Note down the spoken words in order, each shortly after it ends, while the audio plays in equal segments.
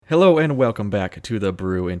Hello and welcome back to the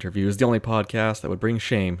Brew Interviews, the only podcast that would bring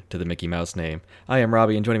shame to the Mickey Mouse name. I am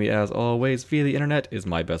Robbie, and joining me as always via the internet is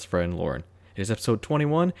my best friend Lauren. It is episode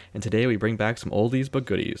 21, and today we bring back some oldies but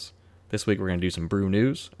goodies. This week we're going to do some brew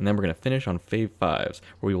news, and then we're going to finish on Fave 5s,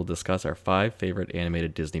 where we will discuss our 5 favorite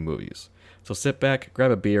animated Disney movies. So sit back,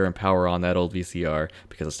 grab a beer, and power on that old VCR,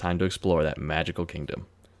 because it's time to explore that magical kingdom.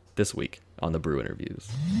 This week on the Brew Interviews.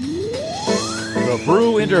 The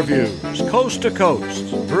Brew Interviews, coast to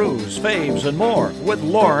coast, brews, faves, and more, with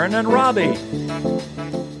Lauren and Robbie.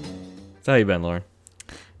 So how you been, Lauren?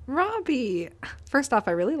 Robbie, first off,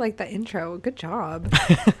 I really like that intro. Good job.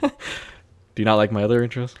 Do you not like my other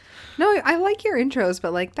intros? No, I like your intros,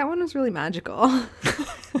 but like that one was really magical.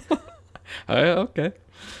 Okay.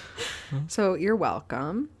 So you're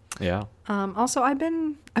welcome. Yeah. Also, I've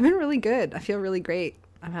been really good. I feel really great.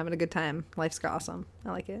 I'm having a good time. Life's awesome.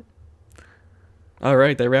 I like it. All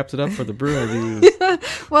right, that wraps it up for the Brew Interviews.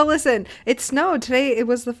 Well, listen, it snowed today. It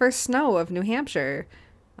was the first snow of New Hampshire.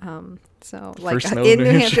 So like First snow in of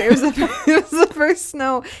New New Hampshire, it was the first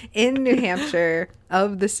snow in New Hampshire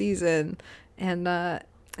of the season, and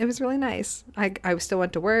it was really nice. I still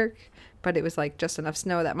went to work, but it was like just enough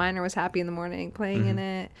snow that Minor was happy in the morning playing in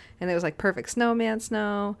it, and it was like perfect snowman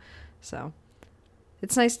snow. So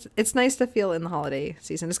it's nice. It's nice to feel in the holiday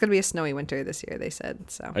season. It's gonna be a snowy winter this year, they said.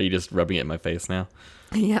 So Are you just rubbing it in my face now?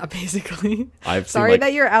 yeah, basically. I've seen, Sorry like,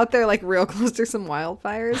 that you're out there like real close to some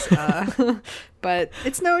wildfires, but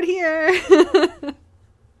it snowed here.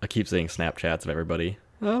 I keep seeing Snapchats of everybody.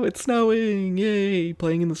 Oh, it's snowing! Yay!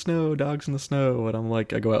 Playing in the snow, dogs in the snow. And I'm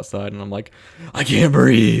like, I go outside and I'm like, I can't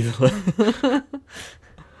breathe.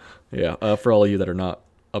 Yeah, for all of you that are not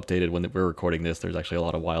updated when we're recording this, there's actually a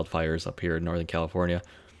lot of wildfires up here in Northern California.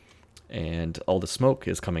 And all the smoke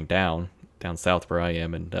is coming down south where I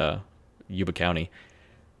am in Yuba County.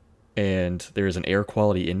 And there's an air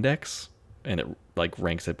quality index, and it like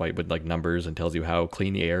ranks it by with like numbers and tells you how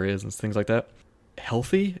clean the air is and things like that.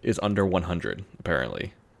 Healthy is under 100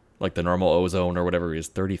 apparently. Like the normal ozone or whatever is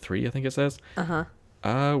 33, I think it says.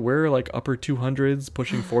 We're like upper 200s,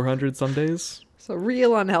 pushing 400 some days. So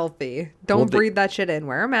real unhealthy. Don't breathe that shit in.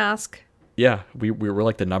 Wear a mask. Yeah, we're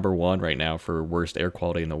like the number one right now for worst air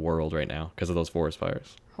quality in the world right now because of those forest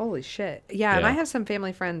fires. Holy shit. Yeah, and I Yeah. have some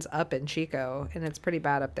family friends up in Chico, and it's pretty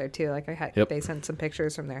bad up there too. Like Yep. they sent some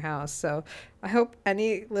pictures from their house. So I hope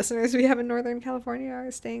any listeners we have in Northern California are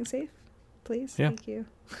staying safe. Please. Yeah. Thank you.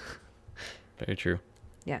 Very true.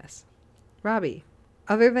 Yes. Robbie,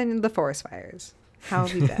 other than the forest fires, how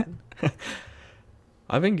have you been?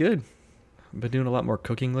 I've been good. I've been doing a lot more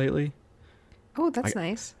cooking lately. Oh, that's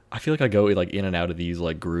nice. I feel like I go like in and out of these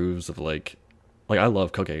like grooves of like I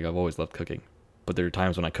love cooking. I've always loved cooking. But there are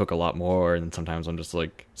times when I cook a lot more, and then sometimes I'm just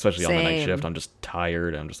like, especially on the night Same. shift, I'm just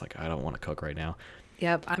tired. I'm just like, I don't want to cook right now.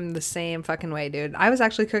 Yep, I'm the same fucking way, dude. I was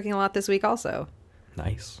actually cooking a lot this week also.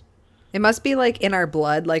 Nice. It must be like in our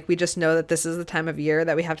blood. Like we just know that this is the time of year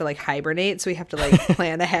that we have to like hibernate. So we have to like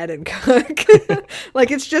plan ahead and cook.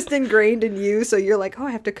 Like it's just ingrained in you. So you're like, oh,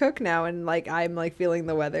 I have to cook now. And like, I'm like feeling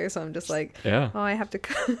the weather. So I'm just like, Yeah. oh, I have to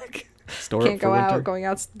cook. Store Can't up for go winter. out. Going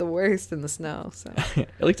out's the worst in the snow. So,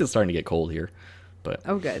 At least it's starting to get cold here. But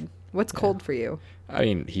oh, good. What's cold for you? I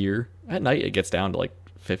mean, here at night it gets down to like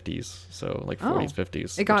 50s. So like 40s,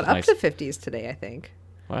 50s. It got which is up nice. to 50s today, I think.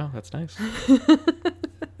 Wow, that's nice.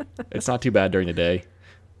 It's not too bad during the day,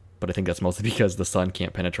 but I think that's mostly because the sun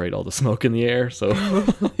can't penetrate all the smoke in the air. So,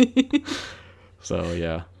 so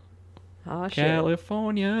yeah. Oh, shit.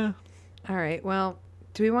 California. All right. Well,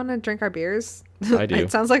 do we want to drink our beers? I do.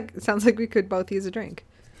 It sounds like we could both use a drink.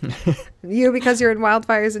 You because you're in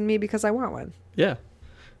wildfires, and me because I want one. Yeah.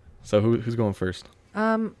 So who's going first?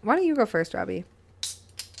 Why don't you go first, Robbie?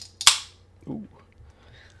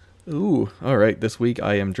 Ooh, all right. This week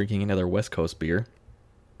I am drinking another West Coast beer.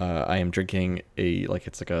 I am drinking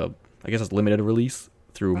it's limited release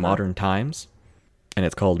through Modern Times, and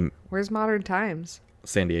it's called Where's Modern Times?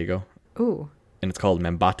 San Diego, Ooh, and it's called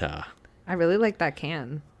Membata. I really like that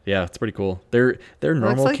can. Yeah, it's pretty cool. They're normal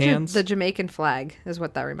Looks like cans. the Jamaican flag is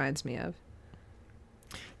what that reminds me of.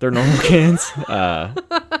 They're normal cans.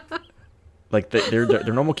 Like they're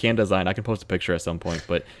normal can design. I can post a picture at some point,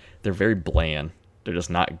 but they're very bland. They're just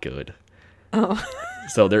not good. Oh.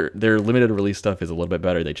 So their limited release stuff is a little bit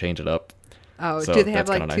better. They change it up. Oh, So do they have that's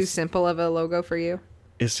like kinda too nice. simple of a logo for you?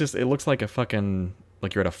 It's just it looks like a fucking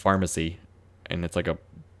like you're at a pharmacy, and it's like a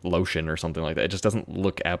lotion or something like that. It just doesn't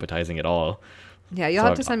look appetizing at all. Yeah, you'll So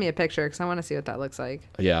have to send me a picture because I want to see what that looks like.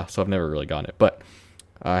 Yeah, so I've never really gotten it, but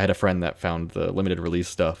I had a friend that found the limited release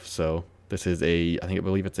stuff. So this is I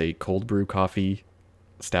believe it's a cold brew coffee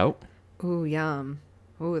stout. Ooh, yum.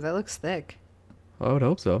 Ooh, that looks thick. I would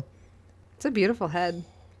hope so. It's a beautiful head.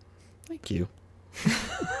 Thank you.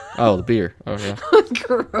 Oh, the beer. Oh, yeah.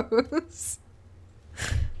 Gross.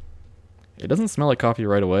 It doesn't smell like coffee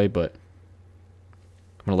right away, but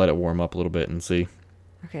I'm going to let it warm up a little bit and see.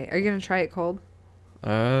 Okay, are you going to try it cold?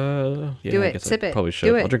 Yeah, Do I it. guess Sip I it. probably should.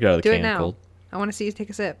 Do it. I'll drink it out of the Do it can now. cold. I want to see you take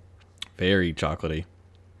a sip. Very chocolatey.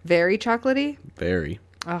 Very chocolatey? Very.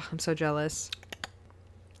 Oh, I'm so jealous.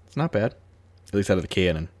 It's not bad. At least out of the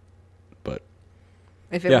can. But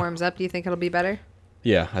If it Yeah. warms up, do you think it'll be better?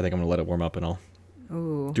 yeah, I think I'm going to let it warm up and I'll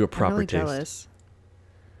Ooh. do a proper I'm really taste. jealous.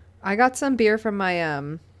 I got some beer from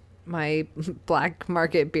my my black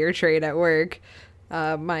market beer trade at work.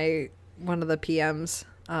 One of the PMs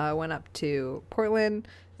went up to Portland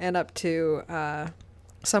and up to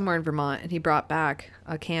somewhere in Vermont, and he brought back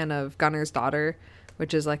a can of Gunner's Daughter,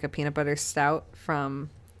 which is like a peanut butter stout from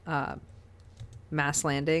Mass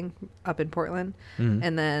Landing up in Portland. Mhm.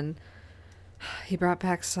 And then he brought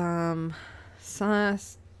back something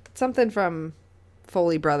from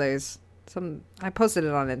Foley Brothers. I posted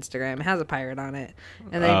it on Instagram. It has a pirate on it.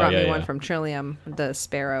 And then he Oh, brought yeah, me one yeah. from Trillium, the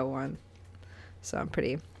Sparrow one. So I'm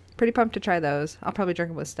pretty pumped to try those. I'll probably drink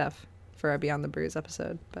them with Steph for a Beyond the Brews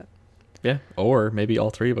episode. But Yeah, or maybe all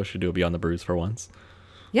three of us should do a Beyond the Brews for once.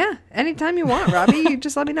 yeah, anytime you want, Robbie, you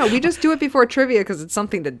just let me know. We just do it before trivia because it's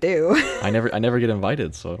something to do. I never get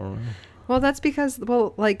invited, so I don't know. Well, that's because,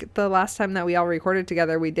 like the last time that we all recorded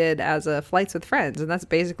together, we did as a Flights with Friends, and that's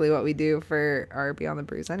basically what we do for our Beyond the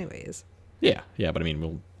Brews anyways. Yeah, but I mean,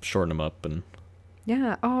 we'll shorten them up, and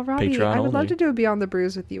Yeah. Oh, Robbie, Patreon I would love only. to do a Beyond the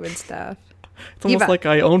Brews with you and Steph. it's almost Eva- like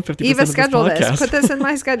I own 50% Eva, of this schedule podcast. this. Put this in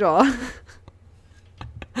my schedule.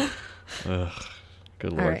 Ugh,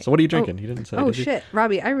 good All lord. right. So what are you drinking? You didn't say. Oh, did you? shit.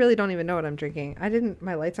 Robbie, I really don't even know what I'm drinking.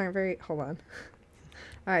 My lights aren't very, hold on.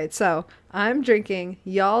 All right, so I'm drinking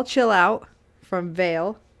Y'all Chill Out from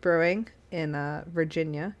Vale Brewing in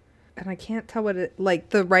Virginia. And I can't tell what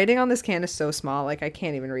the writing on this can is so small, I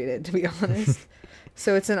can't even read it, to be honest.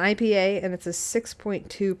 So it's an IPA, and it's a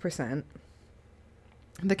 6.2%.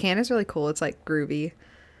 The can is really cool. It's, groovy.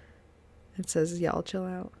 It says, Y'all Chill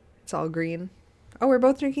Out. It's all green. Oh, we're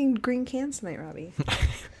both drinking green cans tonight, Robbie.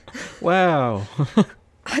 Wow.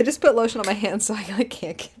 I just put lotion on my hands so I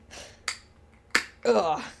can't get...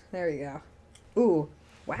 Ugh. There we go. Ooh.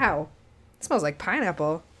 Wow. It smells like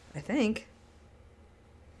pineapple, I think.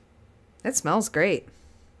 It smells great.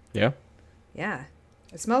 Yeah. Yeah.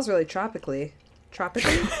 It smells really tropically.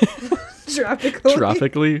 Tropically? Tropically?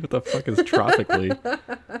 Tropically? What the fuck is tropically?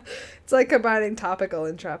 It's like combining topical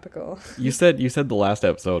and tropical. You said the last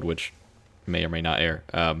episode, which may or may not air.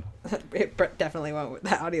 It definitely won't.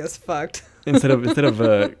 The audio's fucked. Instead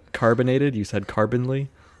of carbonated, you said carbonly,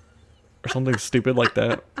 or something stupid like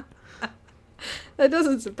that. That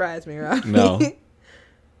doesn't surprise me, Robbie. No.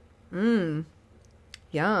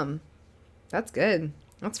 Yum. That's good.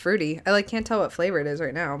 That's fruity. I can't tell what flavor it is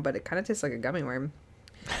right now, but it kind of tastes like a gummy worm.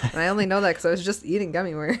 And I only know that because I was just eating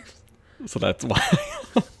gummy worms. So that's why.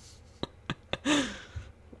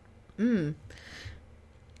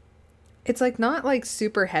 It's not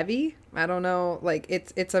super heavy. I don't know.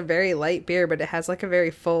 It's a very light beer, but it has a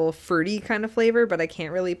very full fruity kind of flavor, but I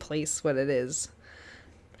can't really place what it is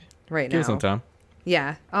right now. Give it some time.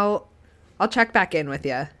 Yeah. I'll check back in with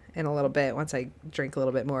you in a little bit once I drink a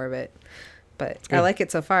little bit more of it. But I good. like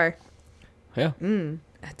it so far. Yeah.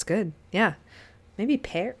 That's good. Yeah. Maybe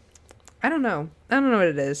pear. I don't know what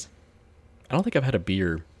it is. I don't think I've had a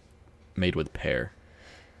beer made with pear.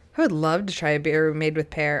 I would love to try a beer made with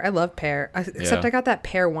pear. I love pear. Except Yeah. I got that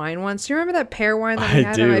pear wine once. Do you remember that pear wine that I we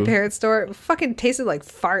had at my do. parents' store? It fucking tasted like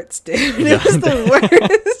farts, dude. Yeah. It was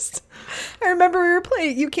the worst. I remember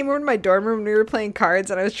you came over to my dorm room and we were playing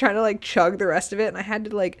cards, and I was trying to chug the rest of it, and I had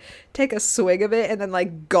to take a swig of it and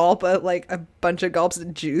then gulp a bunch of gulps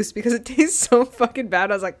of juice because it tastes so fucking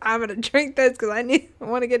bad. I was like, I'm gonna drink this because I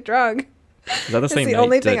want to get drunk. Is that the That's same the night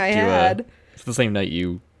only thing that I you, had. It's the same night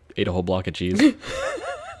you ate a whole block of cheese.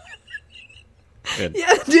 Good.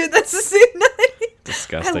 Yeah, dude, that's the same night.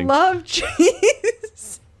 Disgusting. I love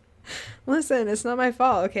cheese. Listen, it's not my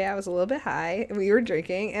fault. Okay, I was a little bit high and we were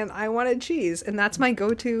drinking and I wanted cheese, and that's my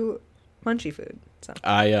go-to munchy food. So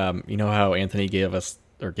You know how Anthony gave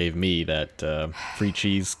me that free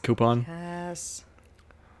cheese coupon? yes.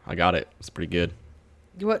 I got it. It's pretty good.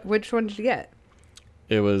 Which one did you get?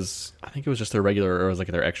 I think it was just their regular, or it was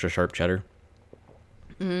their extra sharp cheddar.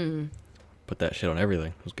 Put that shit on everything.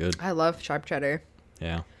 It was good. I love sharp cheddar.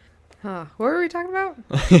 Yeah. Huh. What were we talking about?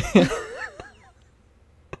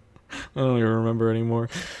 I don't even remember anymore.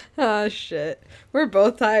 Oh shit. We're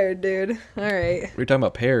both tired, dude. All right. We were talking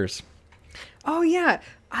about pears. Oh yeah,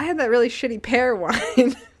 I had that really shitty pear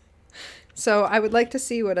wine. So I would like to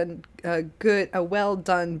see what a well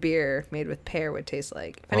done beer made with pear would taste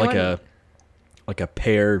like. If Or anyone- like a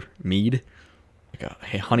pear mead, like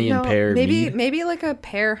a honey and pear mead. maybe like a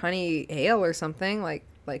pear honey ale or something like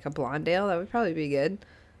a blonde ale. That would probably be good.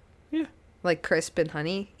 Yeah. Like crisp and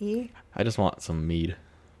honey y. I just want some mead.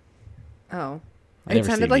 Oh. I It never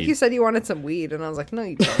sounded see like mead. you said you wanted some weed, and I was like, no,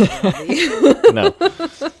 you don't. No.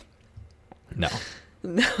 No.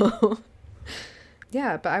 No.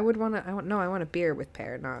 Yeah, but I want a beer with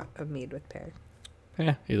pear, not a mead with pear.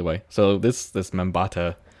 Yeah, either way. So this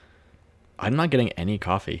Membata, I'm not getting any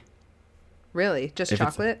coffee. Really? Just If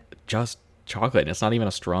it's chocolate? Just chocolate. And it's not even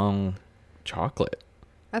a strong chocolate.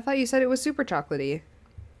 I thought you said it was super chocolatey.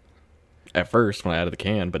 At first when I added the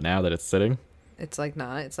can, but now that it's sitting, It's like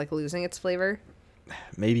not. It's like losing its flavor.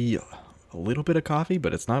 maybe a little bit of coffee,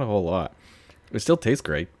 but it's not a whole lot. It still tastes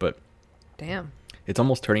great, but Damn. it's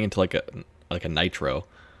almost turning into like a nitro.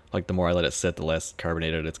 Like the more I let it sit, the less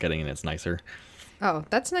carbonated it's getting, and it's nicer. Oh,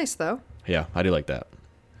 that's nice though. Yeah, I do like that.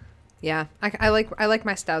 Yeah, I like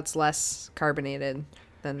my stouts less carbonated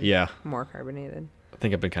than Yeah. more carbonated. I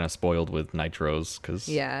think I've been kind of spoiled with nitros because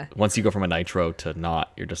Yeah. once you go from a nitro to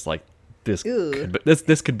not, you're just like this. Ew.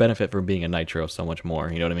 This could benefit from being a nitro so much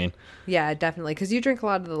more. You know what I mean? Yeah, definitely. Because you drink a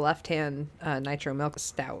lot of the left-hand nitro milk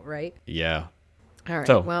stout, right? Yeah. All right.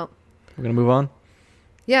 So- Well, We're gonna move on.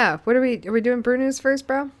 yeah. What are we doing? Brew news first,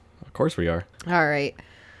 bro? Of course we are. All right.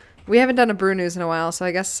 We haven't done a brew news in a while, so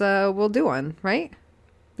I guess we'll do one, right?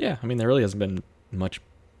 Yeah, I mean there really hasn't been much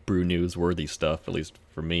brew news worthy stuff, at least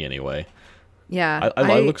for me anyway. Yeah.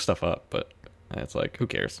 I look stuff up, but it's like who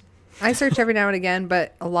cares? I search every now and again,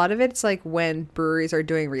 but a lot of it's like when breweries are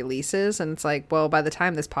doing releases, and it's like, well, by the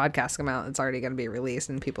time this podcast come out, it's already going to be released,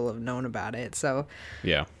 and people have known about it. So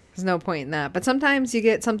Yeah. there's no point in that. But sometimes you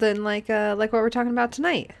get something like what we're talking about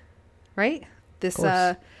tonight, right? This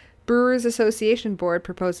course. Brewers Association Board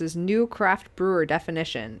proposes new craft brewer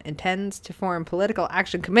definition, intends to form political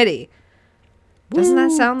action committee. Doesn't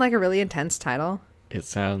that sound like a really intense title? It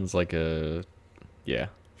sounds like yeah.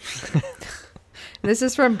 This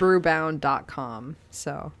is from brewbound.com.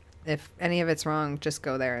 So if any of it's wrong, just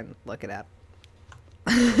go there and look it up.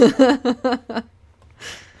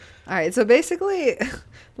 All right. So basically,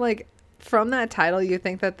 like from that title, you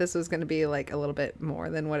think that this was going to be like a little bit more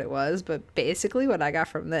than what it was. But basically, what I got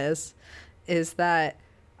from this is that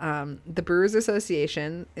the Brewers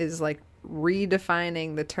Association is like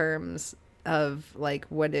redefining the terms of like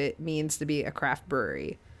what it means to be a craft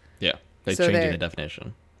brewery. Yeah. They're So changing they're- the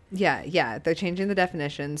definition. Yeah, they're changing the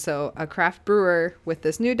definition. So a craft brewer with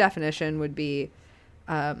this new definition would be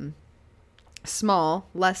small,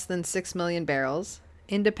 less than 6 million barrels,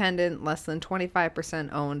 independent, less than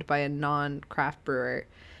 25% owned by a non-craft brewer,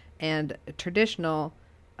 and traditional,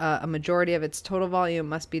 a majority of its total volume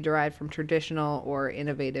must be derived from traditional or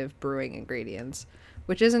innovative brewing ingredients,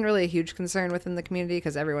 which isn't really a huge concern within the community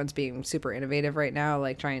because everyone's being super innovative right now,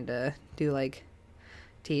 like trying to do like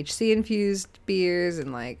THC infused beers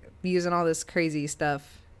and like using all this crazy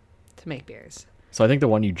stuff to make beers. So I think the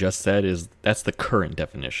one you just said that's the current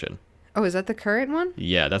definition. Oh, is that the current one?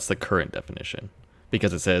 Yeah, that's the current definition.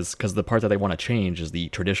 Because it says the part that they want to change is the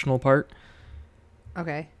traditional part.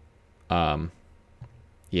 Okay.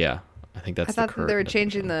 Yeah, I think that's I thought the that current they were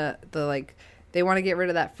changing definition. the like they want to get rid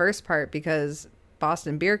of that first part because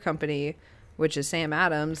Boston Beer Company, which is Sam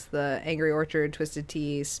Adams, the Angry Orchard, Twisted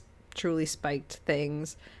Tea, Truly Spiked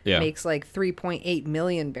things, Yeah. makes like 3.8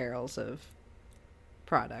 million barrels of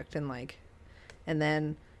product and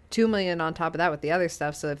then 2 million on top of that with the other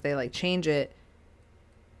stuff. So if they like change it,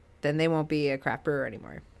 then they won't be a craft brewer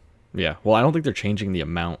anymore. Yeah. Well, I don't think they're changing the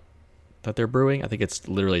amount that they're brewing. I think it's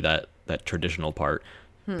literally that traditional part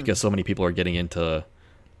because so many people are getting into,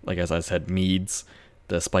 like as I said, meads,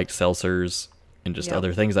 the spiked seltzers, and just Yep.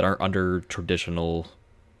 other things that aren't under traditional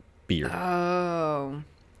beer. Oh,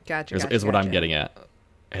 gotcha. is what I'm getting at.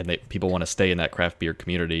 And people want to stay in that craft beer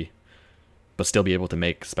community, but still be able to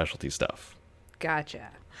make specialty stuff. Gotcha.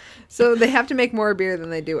 So they have to make more beer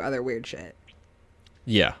than they do other weird shit.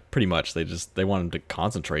 Yeah, pretty much. They want them to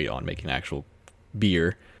concentrate on making actual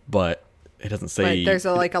beer, but it doesn't say. But there's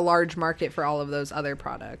a large market for all of those other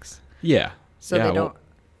products. Yeah. So yeah, they don't.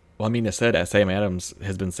 Well, I mean, it said Sam Adams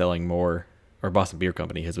has been selling more, or Boston Beer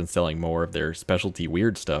Company has been selling more of their specialty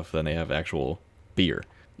weird stuff than they have actual beer,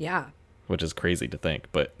 Yeah. which is crazy to think.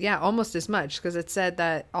 But Yeah, almost as much because it said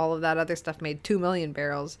that all of that other stuff made 2 million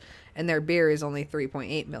barrels and their beer is only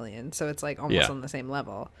 3.8 million. So it's like almost Yeah. on the same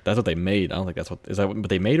level. that's what they made. I don't think is that what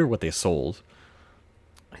they made or what they sold?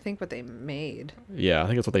 I think what they made. Yeah, I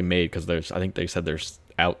think that's what they made because I think they said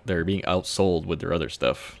they're being outsold with their other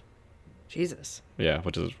stuff. Jesus. Yeah,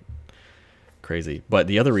 which is crazy. But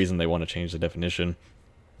the other reason they want to change the definition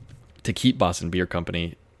to keep Boston Beer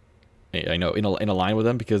Company, I know, in a line with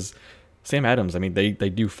them, because Sam Adams, I mean, they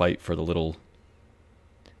do fight for the little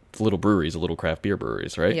breweries, the little craft beer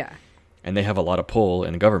breweries, right? Yeah. And they have a lot of pull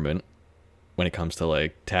in government when it comes to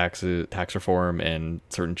like tax reform and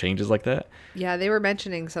certain changes like that. Yeah, they were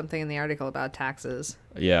mentioning something in the article about taxes.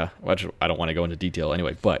 Yeah, which I don't want to go into detail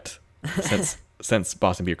anyway, but since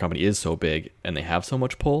Boston Beer Company is so big and they have so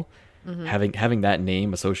much pull, having that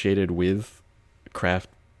name associated with craft,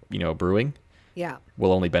 brewing, Yeah.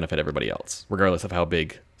 will only benefit everybody else, regardless of how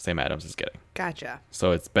big Sam Adams is getting. Gotcha.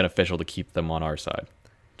 So it's beneficial to keep them on our side,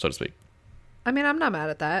 so to speak. I mean, I'm not mad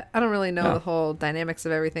at that. I don't really know No. the whole dynamics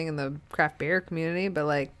of everything in the craft beer community, but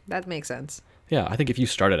like that makes sense. Yeah, I think if you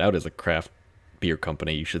started out as a craft beer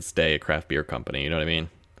company, you should stay a craft beer company. You know what I mean?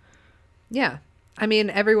 Yeah. I mean,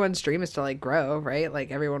 everyone's dream is to like grow, right?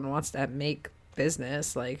 Like everyone wants to make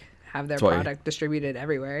business, like have their That's why- product distributed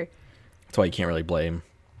everywhere. That's why you can't really blame.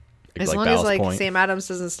 As like long as Ballast like Point. Sam Adams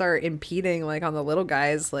doesn't start impeding like on the little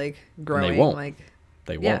guys like growing, won't. like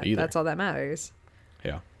They yeah, won't either. that's all that matters.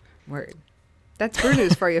 Yeah. Word. That's brew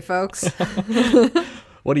news for you folks.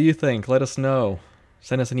 What do you think? Let us know.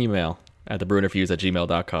 Send us an email at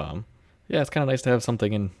thebrewinterviews@gmail.com. Yeah, it's kind of nice to have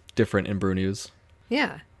something different in brew news.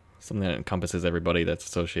 Yeah, Something that encompasses everybody that's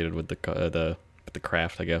associated with the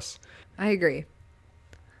craft, I guess. I agree.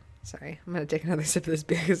 Sorry, I'm gonna take another sip of this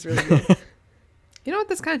beer. It's really good. You know what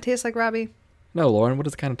this kind of tastes like, Robbie? No, Lauren, what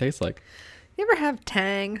does it kind of taste like? You ever have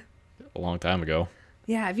Tang? A long time ago.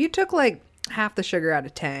 Yeah, if you took like half the sugar out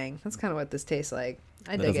of Tang, that's kind of what this tastes like.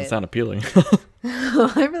 I That dig doesn't it. sound appealing.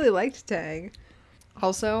 I really liked Tang.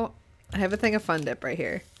 Also, I have a thing of Fun Dip right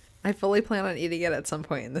here. I fully plan on eating it at some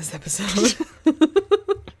point in this episode.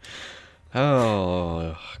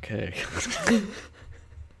 Oh, okay.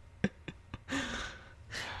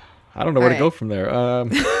 I don't know where to go Alright. from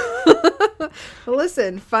there.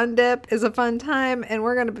 Listen, Fun Dip is a fun time, and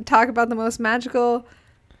we're going to talk about the most magical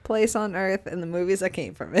place on earth and the movies that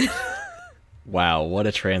came from it. Wow, what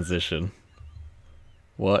a transition.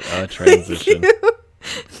 What a transition.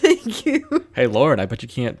 Thank you. Hey, Lauren, I bet you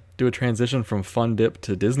can't do a transition from Fun Dip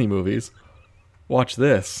to Disney movies. Watch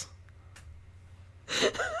this.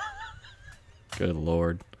 Good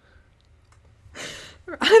Lord.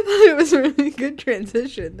 I thought it was a really good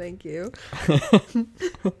transition. Thank you.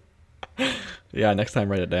 Yeah, next time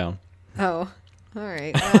write it down. Oh, all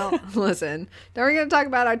right. Well, listen. Now we're going to talk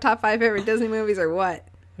about our top 5 favorite Disney movies or what?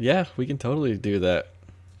 Yeah, we can totally do that.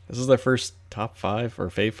 This is our first top 5 or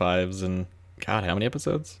fave 5s in, God, how many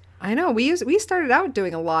episodes? I know. We started out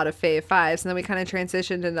doing a lot of Fave 5s, and then we kind of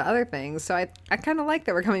transitioned into other things. So I kind of like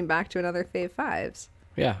that we're coming back to another Fave 5s.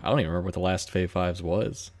 Yeah, I don't even remember what the last fave 5s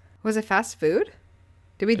was. Was it fast food?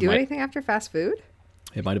 Did we do might- anything after fast food?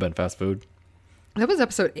 It might have been fast food. That was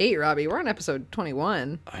episode 8, Robbie. We're on episode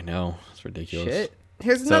 21. I know. It's ridiculous. Shit.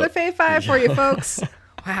 Here's So- another Fave 5 for you folks.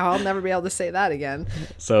 Wow, I'll never be able to say that again.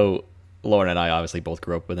 So, Lauren and I obviously both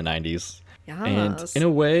grew up in the 90s. And Yes. in a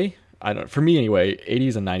way, for me anyway,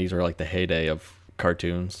 80s and 90s are like the heyday of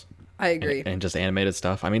cartoons. I agree. And just animated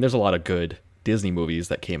stuff. I mean, there's a lot of good Disney movies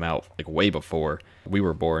that came out like way before we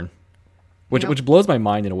were born, which Yep. which blows my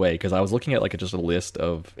mind in a way, because I was looking at like just a list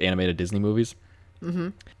of animated Disney movies,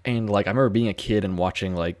 and like I remember being a kid and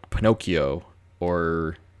watching like Pinocchio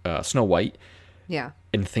or Snow White Yeah.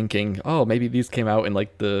 and thinking, oh, maybe these came out in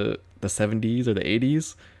like the 70s or the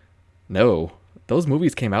 80s. No, those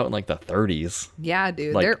movies came out in like the 30s. Yeah,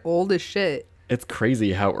 dude. Like- They're old as shit. It's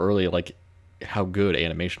crazy how early, like how good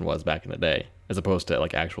animation was back in the day, as opposed to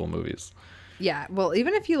like actual movies. Yeah, well,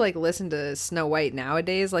 even if you like listen to Snow White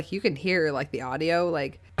nowadays, like you can hear like the audio,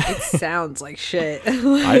 like it sounds like shit.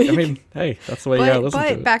 I mean, hey, that's the way you gotta listen to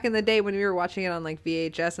but it. back in the day when we were watching it on like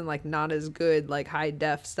VHS and like not as good like high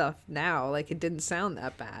def stuff now, like it didn't sound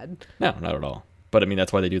that bad. No, not at all. But I mean,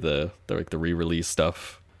 that's why they do the re-release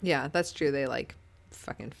stuff. Yeah, that's true. They like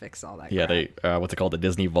fucking fix all that. Yeah, crap. they what's it called, the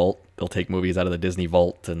Disney Vault. They'll take movies out of the Disney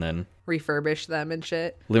Vault and then refurbish them and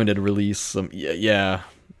shit. limited release some. Yeah.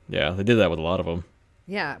 They did that with a lot of them.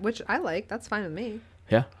 Yeah, which I like. That's fine with me.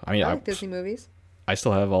 Yeah, I mean, I like Disney movies. I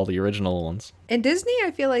still have all the original ones. And Disney,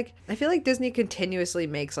 I feel like Disney continuously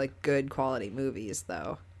makes like good quality movies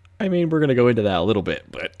though. I mean, we're gonna go into that a little bit,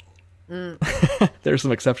 but Mm. there's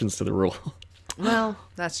some exceptions to the rule. Well,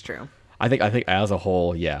 that's true. I think as a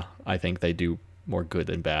whole, yeah, I think they do more good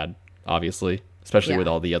than bad, obviously, especially Yeah. with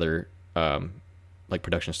all the other like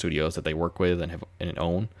production studios that they work with and have and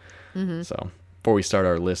own. Mm-hmm. So before we start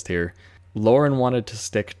our list here, Lauren wanted to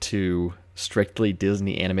stick to strictly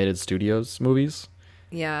Disney animated studios movies,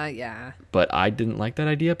 Yeah. but I didn't like that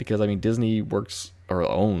idea because I mean Disney works or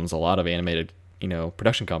owns a lot of animated,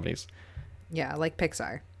 production companies. Yeah, like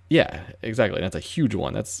Pixar. Yeah, exactly. That's a huge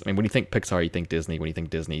one. When you think Pixar, you think Disney. When you think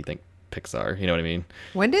Disney, you think Pixar. You know what I mean?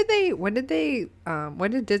 When did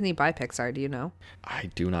Disney buy Pixar? Do you know? I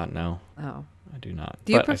do not know. Oh. I do not.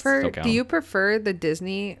 Do you But I still prefer count do you them. prefer the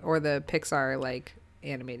Disney or the Pixar like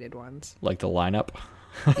animated ones? Like the lineup?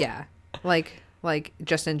 Yeah. Like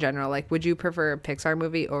just in general, like would you prefer a Pixar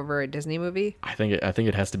movie over a Disney movie? I think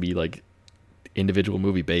it has to be like individual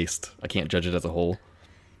movie based. I can't judge it as a whole.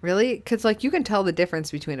 Really? Cuz like you can tell the difference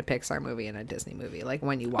between a Pixar movie and a Disney movie like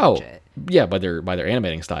when you watch it. Yeah, by their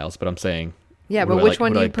animating styles. But I'm saying, Yeah, what but I which like-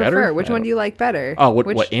 one what do I you like better? prefer? Which I one don't- do you like better? Oh,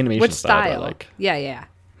 what animation which style do I style? like? Yeah.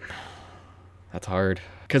 That's hard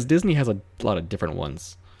because Disney has a lot of different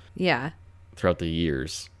ones Yeah. throughout the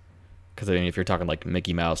years. Because if you're talking like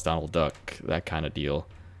Mickey Mouse, Donald Duck, that kind of deal.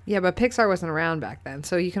 Yeah, but Pixar wasn't around back then,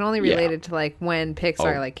 so you can only relate Yeah. it to like when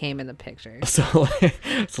Pixar Oh. like came in the picture. So,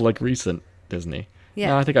 like recent Disney. Yeah.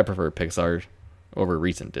 No, I think I prefer Pixar over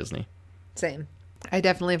recent Disney. Same. I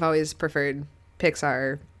definitely have always preferred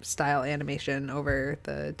Pixar style animation over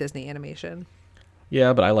the Disney animation.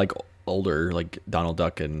 Yeah, but I like older, like Donald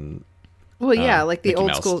Duck and Well, yeah, like the Mickey old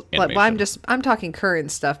Mouse school. Well, animation. I'm talking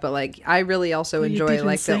current stuff, but like I really also enjoy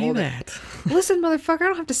like the older. that. Listen, motherfucker, I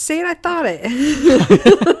don't have to say it. I thought it.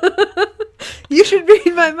 You should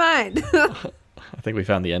read my mind. I think we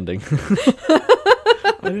found the ending.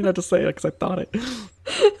 I didn't have to say it because I thought it.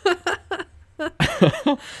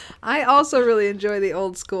 I also really enjoy the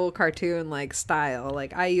old school cartoon like style.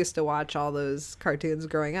 Like I used to watch all those cartoons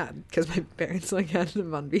growing up because my parents like had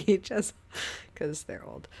them on VHS because they're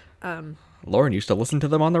old. Lauren used to listen to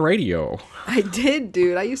them on the radio. I did,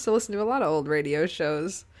 dude. I used to listen to a lot of old radio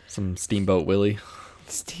shows. Some Steamboat Willie.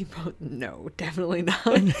 Steamboat? No, definitely not.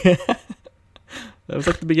 That was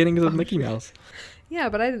like the beginnings of Mickey Mouse. Yeah,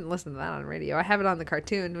 but I didn't listen to that on radio. I have it on the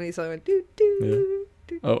cartoon when he suddenly went doo doo. Yeah.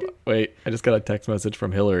 doo, Oh, doo. wait. I just got a text message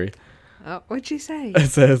from Hillary. Oh, what'd she say? It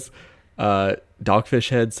says, Dogfish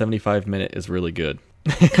Head 75-minute is really good.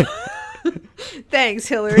 Thanks,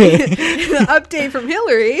 Hillary. Update from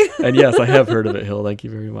Hillary. And yes, I have heard of it, Hill. Thank you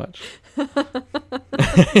very much.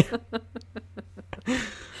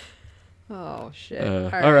 Oh shit!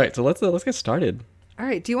 All right, so let's get started. All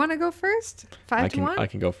right. Do you want to go first? 5-1. I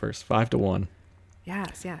can go first. 5-1.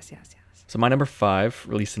 Yes. So my number 5,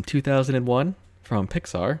 released in 2001 from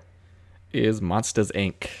Pixar, is Monsters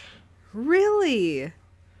Inc. Really?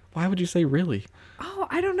 Why would you say really? Oh,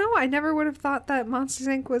 I don't know. I never would have thought that Monsters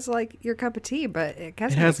Inc. was like your cup of tea, but it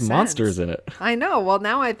guess It makes has monsters sense. in it. I know. Well,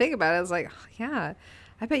 now I think about it, I was like, oh, yeah.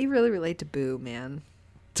 I bet you really relate to Boo, man.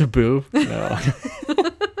 Taboo? No.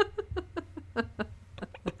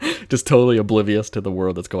 Just totally oblivious to the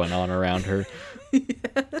world that's going on around her.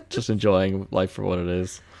 Just enjoying life for what it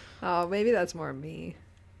is. Oh, maybe that's more me.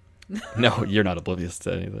 No, you're not oblivious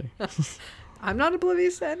to anything. I'm not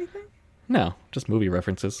oblivious to anything. No, just movie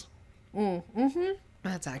references.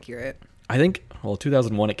 That's accurate. I think,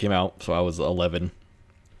 2001 it came out, so I was 11,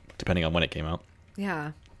 depending on when it came out.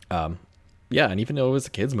 Yeah. Yeah, and even though it was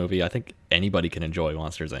a kid's movie, I think anybody can enjoy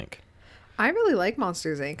Monsters, Inc. I really like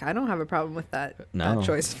Monsters Inc. I don't have a problem with that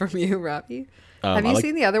choice from you, Robbie. Have you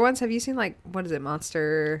seen the other ones? Have you seen like what is it,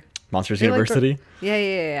 Monsters They're like University?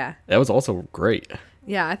 Yeah. That was also great.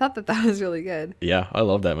 Yeah, I thought that was really good. Yeah, I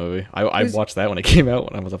love that movie. I watched that when it came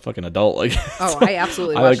out when I was a fucking adult. Like, Oh, I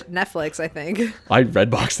absolutely watched Netflix, I think. I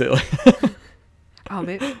Redboxed it. Like, Oh,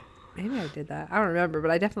 maybe I did that. I don't remember, but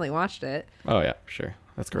I definitely watched it. oh yeah, sure,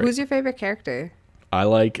 that's great. Who's your favorite character? I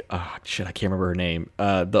like I can't remember her name.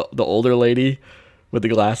 The older lady with the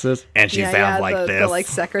glasses, and she sounds like this. The like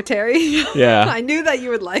secretary. Yeah. I knew that you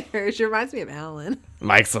would like her. She reminds me of Alan.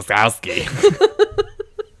 Mike Sosowski.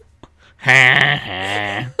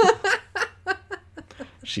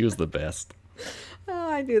 She was the best.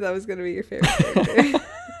 Oh, I knew that was going to be your favorite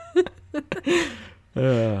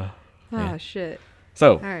character. Oh, shit.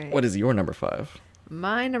 So, right. What is your number 5?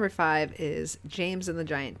 My number 5 is James and the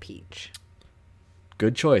Giant Peach.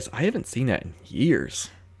 Good choice. I haven't seen that in years.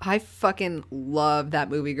 I fucking loved that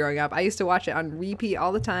movie growing up. I used to watch it on repeat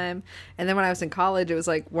all the time. And then when I was in college, it was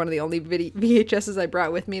like one of the only VHSs I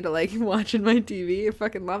brought with me to like watch in my TV. I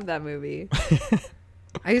fucking loved that movie.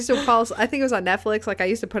 I used to I think it was on Netflix. Like I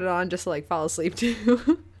used to put it on just to like fall asleep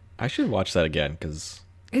to. I should watch that again because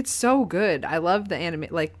It's so good. I love the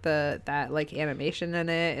animation in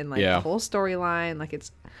it and like the whole storyline. Like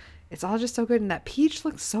it's all just so good. And that peach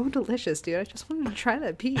looks so delicious, dude. I just wanted to try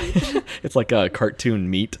that peach. it's like a cartoon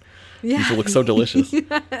meat. Yeah. It looks so delicious.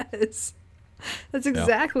 Yes. That's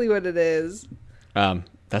exactly what it is.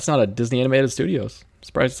 That's not a Disney Animated Studios.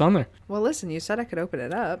 Surprised it's on there. Well, listen, you said I could open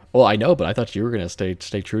it up. Well, I know, but I thought you were gonna stay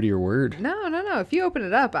true to your word. No, no, no. If you open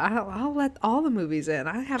it up, I'll let all the movies in.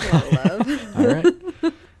 I have a lot of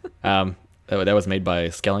love. All right. That was made by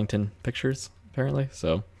Skellington Pictures, apparently.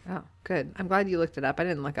 So. Oh, good. I'm glad you looked it up. I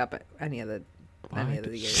didn't look up any of the What?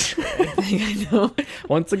 years. I know.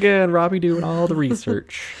 Once again, Robbie doing all the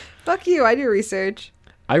research. Fuck you. I do research.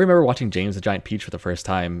 I remember watching James the Giant Peach for the first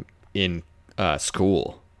time in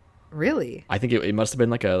school. Really? I think it must have been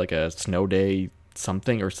like a snow day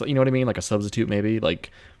something, or you know what I mean, like a substitute maybe.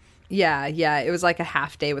 Like Yeah, yeah. It was like a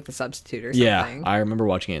half day with a substitute or something. yeah, I remember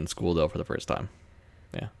watching it in school though for the first time.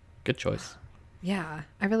 Yeah, good choice. Yeah,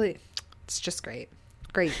 it's just great.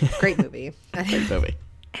 Great movie. Great movie.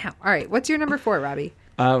 Ow. All right, what's your number 4, Robbie?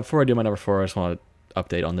 Before I do my number 4, I just want to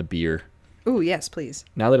update on the beer. Ooh, yes, please.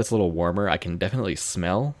 Now that it's a little warmer, I can definitely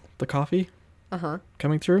smell the coffee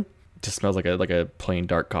coming through. It just smells like a plain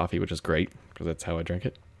dark coffee, which is great because that's how I drink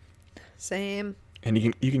it. Same. And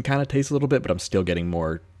you can kind of taste a little bit, but I'm still getting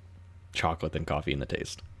more chocolate than coffee in the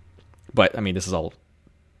taste. But I mean, this is all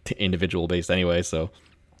individual based anyway, so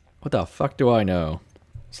what the fuck do I know?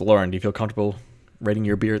 So Lauren, do you feel comfortable rating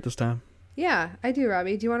your beer at this time? Yeah, I do,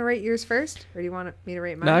 Robbie. Do you want to rate yours first, or do you want me to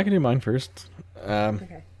rate mine? No, I can do mine first.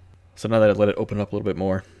 Okay. So now that I've let it open up a little bit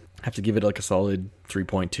more, I have to give it like a solid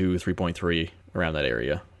 3.2, 3.3 around that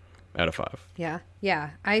area out of 5. Yeah,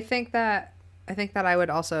 yeah. I think that I would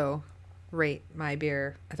also rate my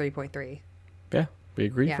beer a 3.3. Yeah, we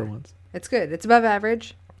agree Yeah. for once. It's good. It's above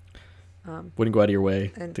average. Wouldn't go out of your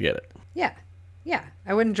way And- to get it. Yeah. Yeah.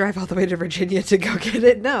 I wouldn't drive all the way to Virginia to go get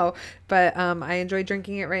it, no. But I enjoy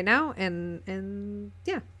drinking it right now, and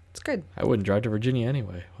yeah, it's good. I wouldn't drive to Virginia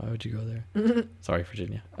anyway. Why would you go there? Sorry,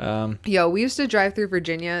 Virginia. Yo, we used to drive through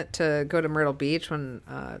Virginia to go to Myrtle Beach when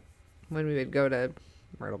we would go to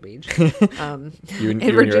Myrtle Beach. You and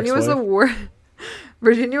your Virginia was ex-wife?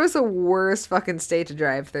 Virginia was the worst fucking state to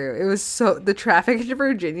drive through. It was the traffic in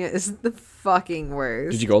Virginia is the fucking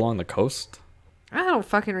worst. Did you go along the coast? I don't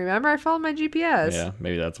fucking remember. I followed my GPS. Yeah,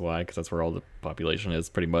 maybe that's why, because that's where all the population is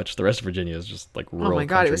pretty much. The rest of Virginia is just like rural Oh my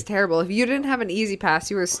god, country. it was terrible. If you didn't have an easy pass,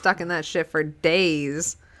 you were stuck in that shit for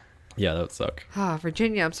days. Yeah, that would suck. Ah,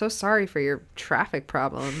 Virginia, I'm so sorry for your traffic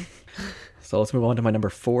problem. So let's move on to my number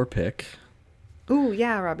 4 pick. Ooh,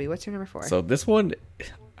 yeah, Robbie, what's your number 4? So this one,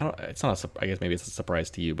 it's not I guess maybe it's a surprise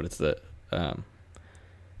to you, but it's one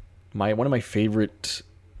of my favorite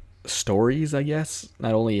stories, I guess,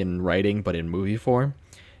 not only in writing but in movie form,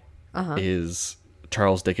 is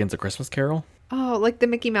Charles Dickens' A Christmas Carol. Oh, like the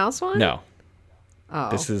Mickey Mouse one? No, Oh.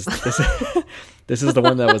 this is the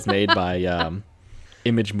one that was made by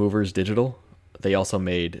Image Movers Digital. They also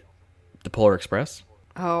made The Polar Express.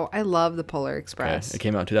 Oh, I love the Polar Okay, Express. it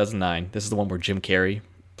came out in 2009. This is the one where Jim Carrey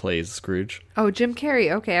plays Scrooge. Oh, Jim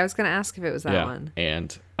Carrey. Okay, I was going to ask if it was that one.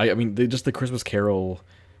 And I mean, just the Christmas Carol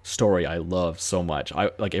story I love so much. I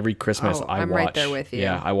like every Christmas Oh, I I'm watch. right there with you.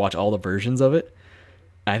 Yeah, I watch all the versions of it.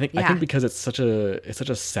 And I think Yeah. because it's such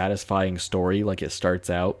a satisfying story. Like it starts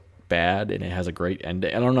out bad and it has a great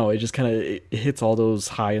ending. I don't know. It just kind of it hits all those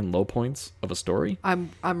high and low points of a story. I'm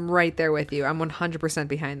right there with you. I'm 100%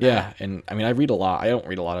 behind that. Yeah, and I mean, I read a lot. I don't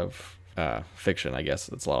read a lot of fiction. I guess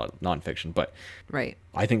it's a lot of nonfiction, but Right.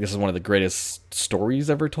 I think this is one of the greatest stories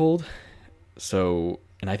ever told. So,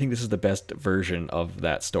 and I think this is the best version of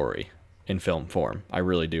that story in film form. I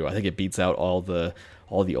really do. I think it beats out all the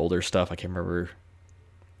older stuff. I can't remember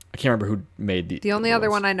who made The only other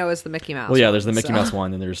one I know is the Mickey Mouse. Well, yeah, there's the one, Mickey so- Mouse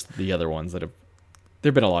one, and there's the other ones that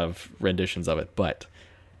there've been a lot of renditions of it, but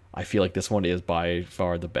I feel like this one is by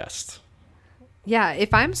far the best. Yeah,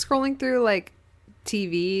 if I'm scrolling through like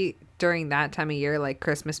TV during that time of year, like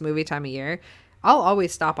Christmas movie time of year, I'll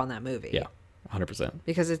always stop on that movie. Yeah, 100%.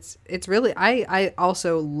 Because it's really I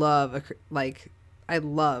also love I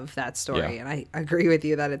love that story, Yeah. and I agree with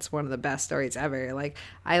you that it's one of the best stories ever. Like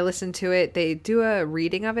I listen to it. They do a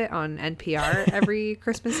reading of it on NPR every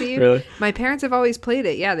Christmas Eve. Really? My parents have always played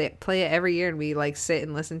it. Yeah, they play it every year, and we like sit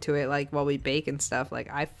and listen to it like while we bake and stuff. Like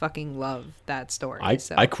I fucking love that story.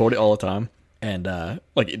 I quote it all the time, and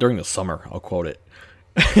like during the summer, I'll quote it.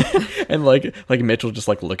 And like Mitch will just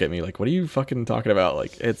like look at me like, "What are you fucking talking about?"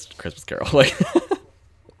 Like it's Christmas Carol. Like,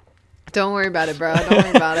 Don't worry about it, bro. Don't worry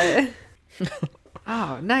about it.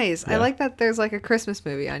 Oh, nice. I Yeah. like that there's like a Christmas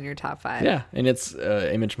movie on your top 5. yeah, and it's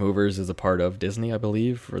Image Movers is a part of Disney, I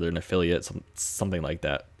believe, or they're an affiliate, something like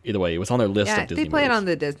that. Either way, it was on their list Yeah, of Disney. they play it movies. on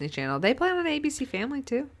the Disney Channel. They play it on ABC Family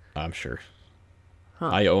too. I'm sure. Huh.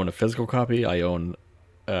 I own a physical copy. I own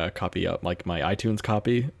a copy of like my iTunes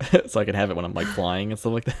copy, so I can have it when I'm like flying and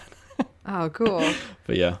stuff like that. Oh, cool.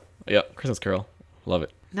 But yeah, Christmas Carol, love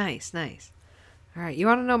it. Nice, nice. All right, you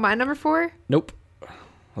want to know my number 4? Nope.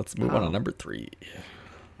 Let's move on to number 3.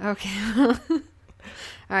 Okay. All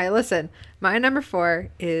right, listen. My number 4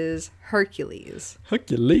 is Hercules.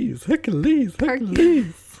 Hercules.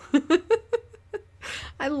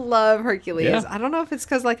 I love Hercules. Yeah. I don't know if it's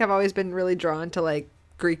because like I've always been really drawn to like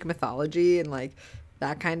Greek mythology and like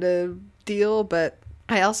that kind of deal, but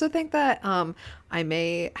I also think that I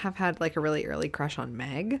may have had like a really early crush on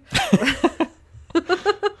Meg.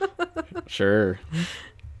 Sure.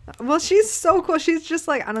 Well, she's so cool. She's just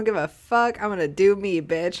like, I don't give a fuck. I'm gonna do me,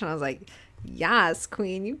 bitch. And I was like, yes,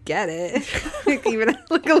 queen, you get it. Like, even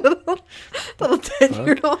like a little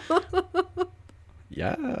 10-year-old.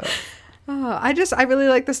 Yeah. Oh, I really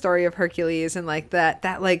like the story of Hercules and like that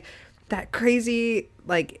crazy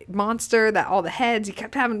like monster that all the heads he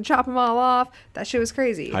kept having to chop them all off. That shit was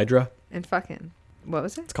crazy. Hydra. And fucking what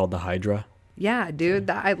was it? It's called the Hydra. Yeah, dude,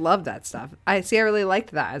 I love that stuff. I really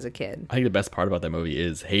liked that as a kid. I think the best part about that movie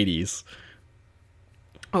is Hades.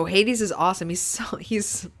 Oh, Hades is awesome. He's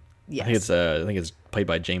yes. I think it's played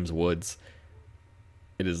by James Woods.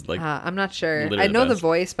 It is like I'm not sure. literally I know the best.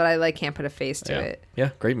 voice, but I like can't put a face to yeah. it. Yeah,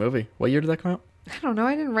 great movie. What year did that come out? I don't know.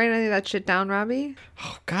 I didn't write any of that shit down, Robbie,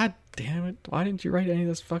 Oh, god damn it. Why didn't you write any of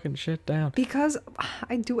this fucking shit down? because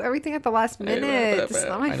I do everything at the last minute. It's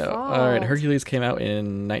not my I know. fault. All right, Hercules came out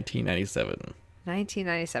in 1997.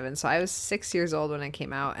 1997. So I was 6 years old when it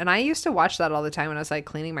came out, and I used to watch that all the time when I was like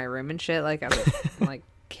cleaning my room and shit. Like I was like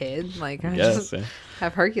kid. Like I Yes, just yeah.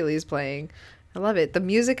 have Hercules playing. I love it. The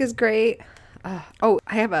music is great. Oh,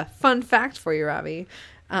 I have a fun fact for you, Robbie.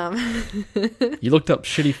 You looked up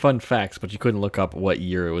shitty fun facts, but you couldn't look up what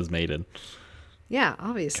year it was made in. Yeah,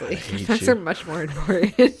 obviously. God, I hate Facts you. are much more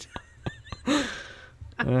important.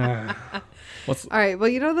 What's All right. Well,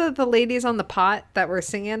 you know the ladies on the pot that were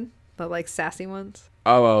singing, the like sassy ones.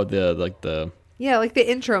 the Yeah, like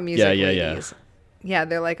the intro music. Yeah. ladies. Yeah,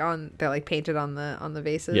 they're like painted on the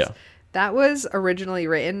vases. Yeah. That was originally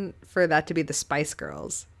written for that to be the Spice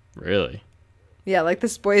Girls. really Yeah, like the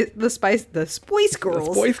Spice Girls. the Spice Girls.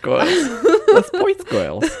 The Spice Girls. The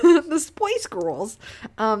Spice Girls.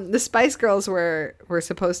 The Spice Girls were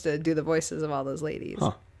supposed to do the voices of all those ladies.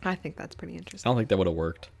 Huh. I think that's pretty I interesting. don't think that would have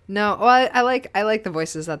worked. No, well, I like the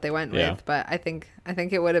voices that they went Yeah. with, but I think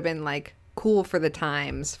it would have been like cool for the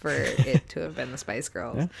times for it to have been the Spice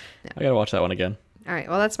Girls. Yeah. I gotta watch that one again. All right,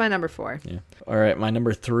 well, that's my number 4. Yeah. All right, my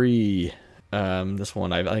number 3. This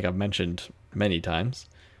one I think I've mentioned many times,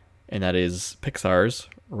 and that is Pixar's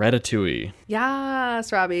Ratatouille.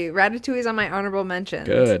 Yes, Robbie. Ratatouille's on my honorable mentions.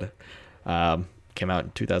 Good. Came out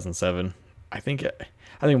in 2007. I think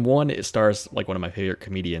one, it stars like one of my favorite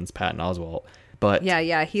comedians, Patton Oswalt. But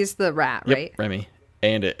Yeah, he's the rat, yep, right? Remy.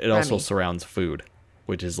 And it also Remy. surrounds food,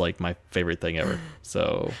 which is like my favorite thing ever.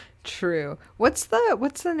 So True. What's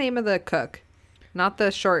the name of the cook? Not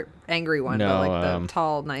the short, angry one, No, but like the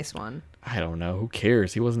tall, nice one. I don't know. Who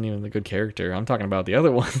cares? He wasn't even the good character. I'm talking about the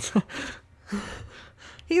other ones.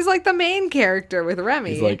 He's like the main character with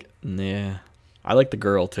Remy. He's like, nah. I like the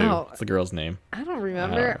girl too. Oh. It's the girl's name. I don't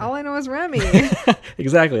remember. All I know is Remy.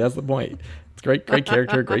 Exactly. That's the point. It's great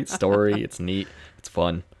character, great story. It's neat. It's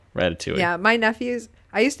fun. Ratatouille. Yeah, my nephews.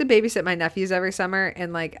 I used to babysit my nephews every summer,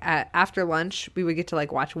 and like after lunch, we would get to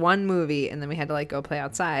like watch one movie, and then we had to like go play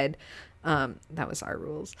outside. That was our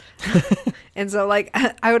rules. And so like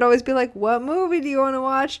I would always be like, "What movie do you want to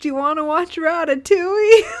watch? Do you want to watch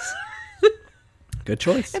Ratatouille?" Good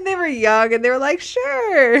choice. And they were young, and they were like,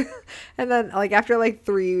 "Sure." And then like after like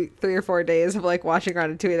three or 4 days of like watching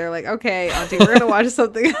Ratatouille, they're like, "Okay, Auntie, we're gonna watch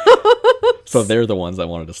something else." So they're the ones that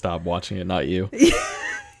wanted to stop watching it, not you.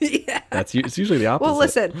 Yeah. It's usually the opposite. Well,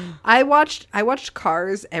 listen, I watched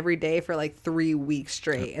Cars every day for like 3 weeks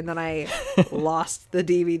straight, and then I lost the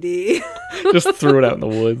DVD. Just threw it out in the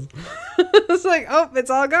woods. It's like, oh, it's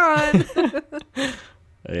all gone.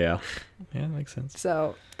 Yeah. Yeah, that makes sense.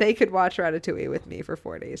 So they could watch Ratatouille with me for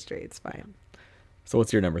 4 days straight. It's fine. So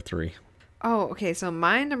what's your number 3? Oh, okay. So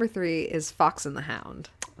my number 3 is Fox and the Hound.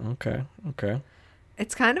 Okay.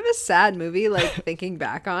 It's kind of a sad movie, like thinking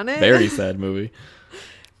back on it. Very sad movie.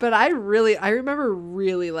 But I remember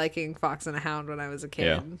really liking Fox and the Hound when I was a kid.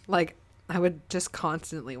 Yeah. Like I would just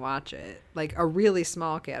constantly watch it. Like a really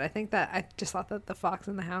small kid. I just thought that the Fox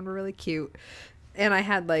and the Hound were really cute. And I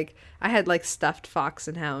had stuffed fox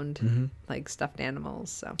and hound, like stuffed animals.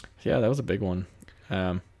 So Yeah, that was a big one.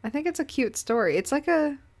 I think it's a cute story. It's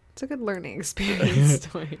a good learning experience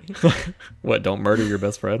story. What? Don't murder your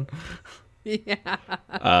best friend. Yeah.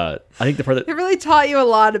 I think the part that It really taught you a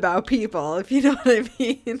lot about people, if you know what I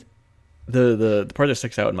mean. the part that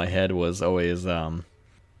sticks out in my head was always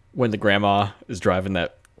when the grandma is driving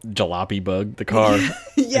that jalopy bug, the car.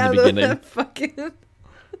 Yeah, in the beginning. that fucking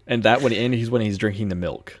And that one in, he's drinking the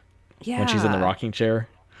milk Yeah. when she's in the rocking chair.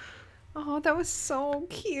 Oh, that was so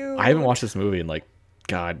cute. I haven't watched this movie in like,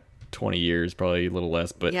 God, 20 years, probably a little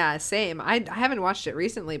less, but Yeah, same. I haven't watched it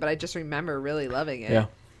recently, but I just remember really loving it. yeah.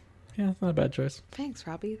 Yeah, it's not a bad choice. Thanks,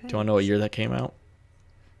 Robbie. Do you want to know what year that came out?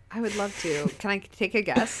 I would love to. Can I take a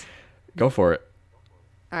guess? Go for it.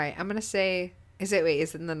 All right, I'm gonna say. Is it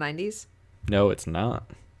in the 90s? No, it's not.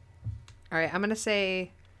 All right, I'm gonna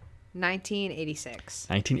say 1986.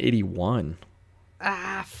 1981.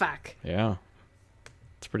 Ah, fuck. Yeah.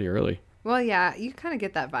 It's pretty early. Well, yeah, you kind of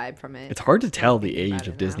get that vibe from it. It's hard to tell the thinking about age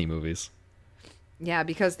it of now. Disney movies. Yeah,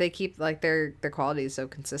 because they keep like their quality is so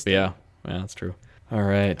consistent. Yeah. Yeah, that's true. All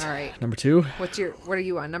right. All right. Number 2. What are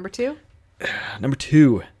you on? Number 2? Number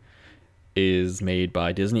 2 is made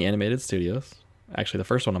by Disney Animated Studios. Actually, the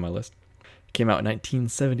first one on my list. It came out in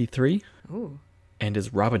 1973 Ooh. and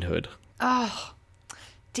is Robin Hood. Oh,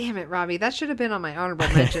 damn it, Robbie. That should have been on my honorable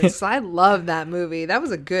mentions. So I love that movie. That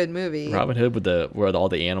was a good movie. Robin Hood with all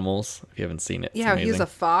the animals. If you haven't seen it, it's Yeah, he was amazing. a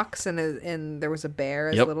fox and there was a bear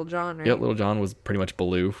as Yep. Little John, right? Yep, Little John was pretty much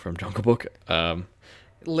Baloo from Jungle Book.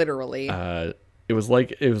 Literally. It was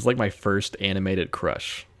like my first animated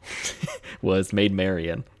crush was Maid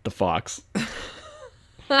Marian, the fox.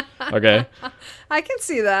 Okay, I can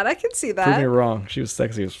see that. prove me wrong. She was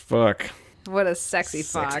sexy as fuck. What a sexy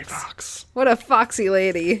fox. Sexy fox. What a foxy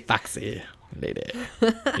lady. Foxy lady.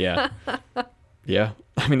 Yeah. Yeah.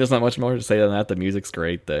 I mean, there's not much more to say than that. The music's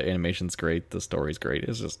great. The animation's great. The story's great.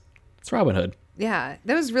 It's Robin Hood. Yeah,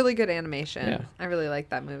 that was really good animation. Yeah. I really liked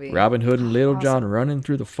that movie. Robin Hood and Little Awesome. John running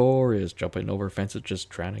through the forest, jumping over fences, just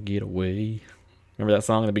trying to get away. Remember that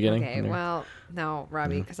song in the beginning? Okay, well, no,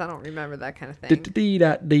 Robbie, because I don't remember that kind of thing.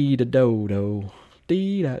 Dee-da-dee-da-do-do.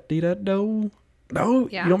 Dee-da-dee-da-do. No?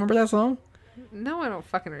 Yeah. You don't remember that song? No, I don't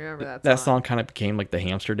fucking remember that song. That song kind of became like the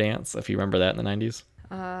hamster dance, if you remember that in the 90s.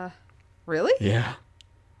 Really? Yeah.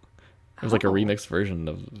 It was like a Oh. remixed version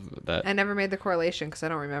of that. I never made the correlation because I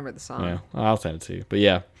don't remember the song. Yeah, I'll send it to you. But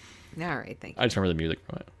yeah, All right, thank I just remember the music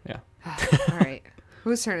from it. Yeah. you. All right.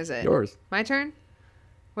 Whose turn is it? Yours. My turn?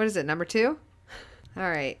 What is it, number 2? All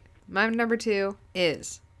right. My number 2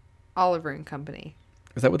 is Oliver and Company.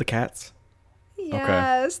 Is that with the cats?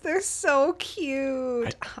 Yes, they're so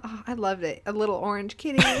cute. I loved it. A little orange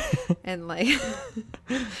kitty, and like,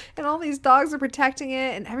 and all these dogs are protecting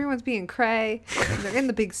it, and everyone's being cray. And they're in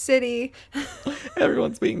the big city,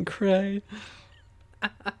 Everyone's being cray.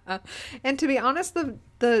 and to be honest,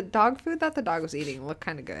 the dog food that the dog was eating looked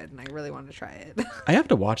kind of good, and I really wanted to try it. I have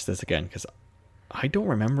to watch this again because I don't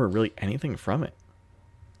remember really anything from it.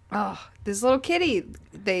 Oh, this little kitty,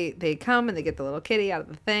 they come and they get the little kitty out of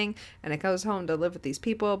the thing, and it goes home to live with these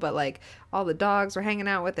people, but like all the dogs were hanging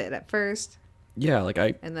out with it at first. Yeah, like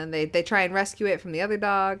And then they try and rescue it from the other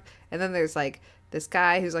dog. And then there's like this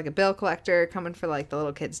guy who's like a bill collector coming for like the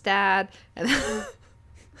little kid's dad. And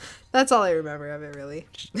that's all I remember of it, really.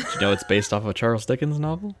 Did you know it's based off of a Charles Dickens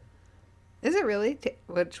novel? Is it really?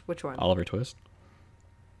 Which one? Oliver Twist.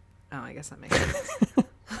 Oh, I guess that makes sense.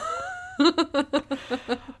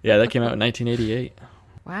 Yeah, that came out in 1988.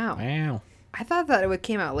 Wow. Wow. I thought that it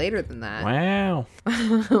came out later than that. Wow.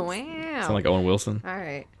 Wow. Sound like Owen Wilson. All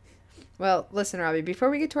right. Well, listen, Robbie, before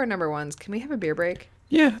we get to our number ones, can we have a beer break?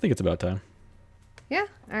 Yeah, I think it's about time. Yeah?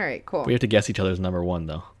 All right, cool. We have to guess each other's number one,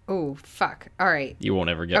 though. Oh, fuck. All right. You won't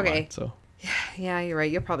ever get Okay. mine, so. Yeah, you're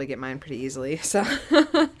right. You'll probably get mine pretty easily. So,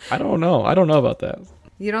 I don't know. I don't know about that.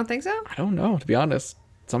 you don't think so? I don't know, to be honest.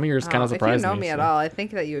 Some of yours kind of surprised If you know me. me at so. all, I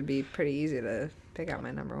think that you would be pretty easy to pick out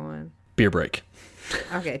my number one. Beer break.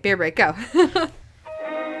 Okay, beer break, go.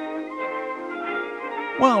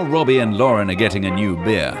 While Robbie and Lauren are getting a new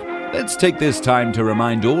beer, let's take this time to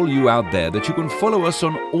remind all you out there that you can follow us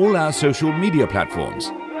on all our social media platforms,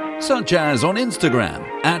 such as on Instagram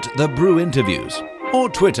 @TheBrewInterviews or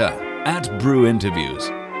Twitter @BrewInterviews.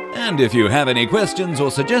 And if you have any questions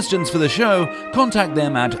or suggestions for the show, contact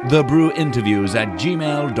them at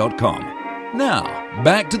thebrewinterviews@gmail.com. Now,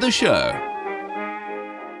 back to the show.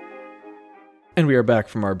 And we are back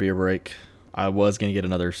from our beer break. I was going to get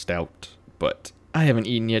another stout, but I haven't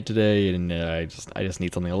eaten yet today, and I just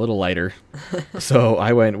need something a little lighter. So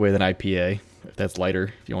I went with an IPA, if that's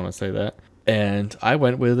lighter, if you want to say that. And I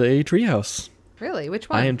went with a Treehouse. Really? Which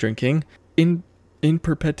one? I am drinking in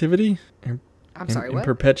perpetivity. I'm sorry, what?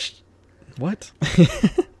 What?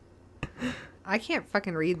 I can't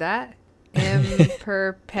fucking read that.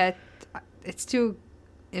 Imperpet... It's too...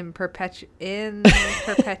 It's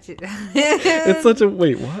such a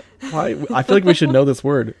wait. What? Why? I feel like we should know this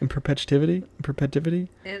word. In perpetuity.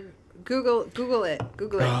 And Google it.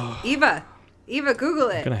 Eva, Google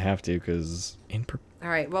I'm it. gonna have to because All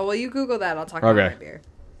right. Well, while you Google that, I'll talk about Okay. my beer.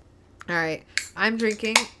 All right. I'm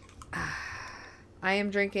drinking. I am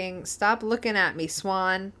drinking Stop Looking at Me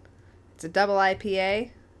Swan. It's a double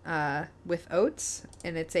IPA with oats,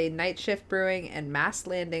 and it's a Night Shift Brewing and Mass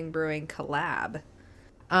Landing Brewing collab.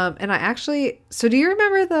 And I actually, so do you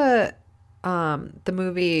remember the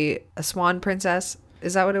movie A Swan Princess?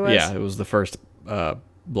 Is that what it was? Yeah, it was the first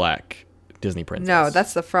black Disney princess. No,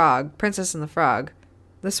 that's the frog. Princess and the Frog.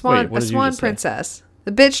 The swan, Wait, what a did you swan just say? princess.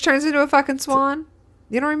 The bitch turns into a fucking swan.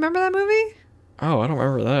 You don't remember that movie? Oh, I don't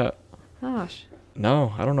remember that. Gosh.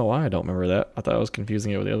 No, I don't know why I don't remember that. I thought I was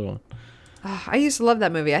confusing it with the other one. I used to love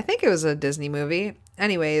that movie. I think it was a Disney movie.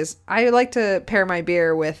 Anyways, I like to pair my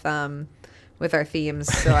beer with our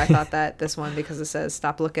themes, so I thought that this one, because it says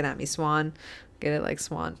 "Stop Looking at Me, Swan," get it like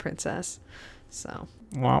Swan Princess. So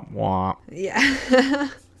Womp womp. yeah.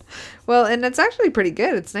 Well, and it's actually pretty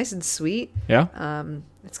good. It's nice and sweet. Yeah?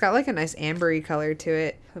 It's got like a nice ambery color to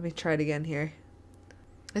it. Let me try it again here.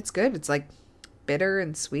 It's good. It's like bitter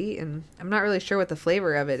and sweet, and I'm not really sure what the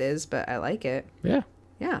flavor of it is, but I like it. Yeah.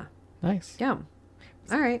 Yeah. Nice. Yum.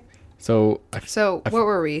 All right. So, So what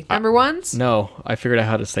were we? Number ones? no, I figured out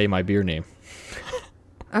how to say my beer name.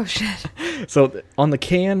 Oh shit. So on the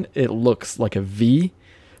can, it looks like a V,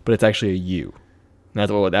 but it's actually a U. And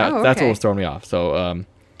that's what Oh, that's what okay. was throwing me off. So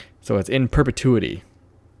so it's in perpetuity.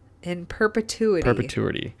 In perpetuity.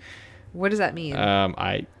 Perpetuity. What does that mean?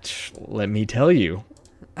 Let me tell you,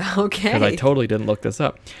 Okay. because I totally didn't look this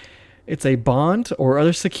up. It's a bond or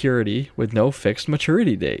other security with no fixed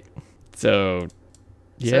maturity date. So,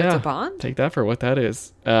 yeah, So it's a bond? Take that for what that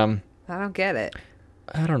is. I don't get it.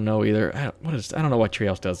 I don't know either. I don't know what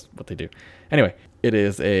Treehouse does, what they do. Anyway, it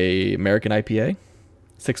is a American IPA,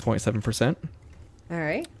 6.7%. All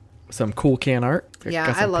right. Some cool can art. Yeah,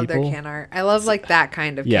 Got I some love their people- can art. I love like that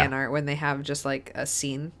kind of Yeah. can art when they have just like a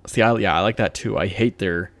scene. See, I like that too. I hate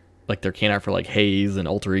their can art for like Hayes and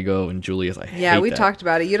Alter Ego and Julius. I Yeah, hate we that. talked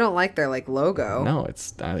about it. You don't like their like logo. No, I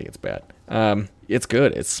think it's bad. It's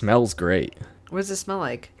good. It smells great. What does it smell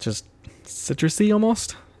like? Just citrusy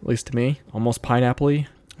almost, at least to me. Almost pineapple-y.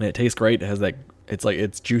 And it tastes great. It has that,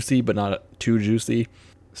 it's juicy, but not too juicy.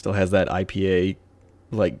 Still has that IPA,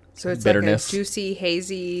 like, So it's bitterness. like a juicy,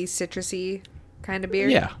 hazy, citrusy kind of beer?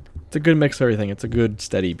 Yeah. It's a good mix of everything. It's a good,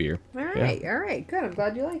 steady beer. All right, good. I'm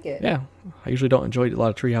glad you like it. Yeah. I usually don't enjoy a lot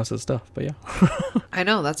of Treehouse's stuff, but yeah. I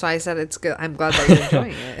know. That's why I said it's good. I'm glad that you're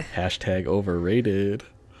enjoying it. Hashtag overrated.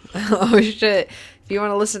 Oh, shit. If you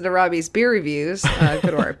want to listen to Robbie's beer reviews, go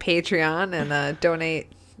to our Patreon and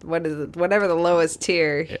donate whatever the lowest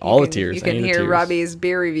tier. All the tiers, You can any of the hear tiers. Robbie's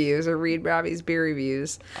beer reviews or read Robbie's beer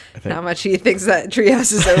reviews. think- How much he thinks that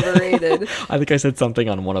Treehouse is overrated. I think I said something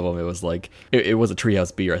on one of them. It was like, it was a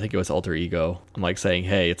Treehouse beer. I think it was Alter Ego. I'm like saying,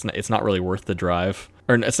 hey, it's not really worth the drive.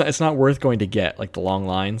 Or it's not worth going to get, like, the long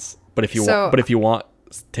lines. But if you want,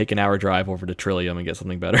 take an hour drive over to Trillium and get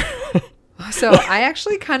something better. So I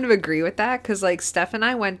actually kind of agree with that because like Steph and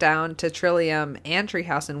I went down to Trillium and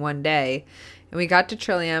Treehouse in one day, and we got to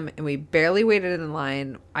Trillium and we barely waited in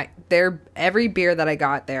line. Every beer that I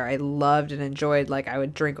got there I loved and enjoyed. Like I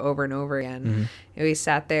would drink over and over again. Mm-hmm. And we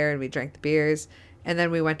sat there and we drank the beers, and then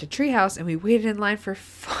we went to Treehouse and we waited in line for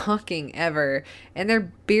fucking ever. And their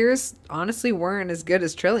beers honestly weren't as good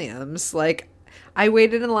as Trillium's. Like I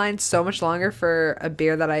waited in line so much longer for a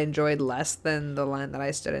beer that I enjoyed less than the line that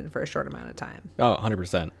I stood in for a short amount of time. Oh,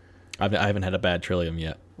 100%. I haven't had a bad Trillium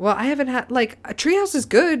yet. Well, I haven't had, like, a Treehouse is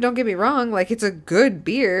good, don't get me wrong. Like, it's a good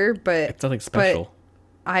beer, but It's nothing special.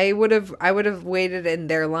 I would have waited in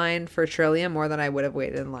their line for Trillium more than I would have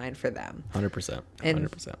waited in line for them. 100%. And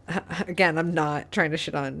 100%. again, I'm not trying to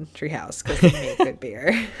shit on Treehouse because they make good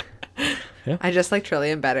beer. Yeah. I just like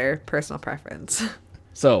Trillium better, personal preference.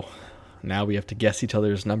 So, now we have to guess each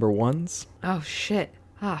other's number ones. Oh, shit.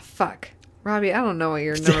 Ah, fuck. Robbie, I don't know what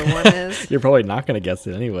your number one is. You're probably not going to guess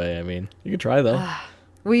it anyway. I mean, you can try though.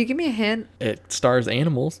 Will you give me a hint? It stars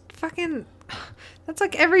animals. Fucking... That's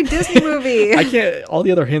like every Disney movie. I can't. All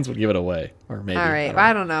the other hints would give it away, or maybe. All right.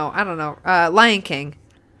 I don't know. Lion King.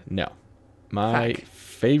 No, my Fuck.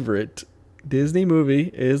 favorite Disney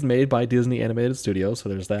movie is made by Disney Animated Studios, so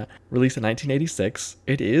there's that. Released in 1986.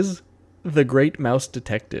 It is The Great Mouse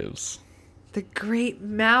Detectives. The Great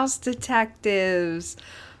Mouse Detectives.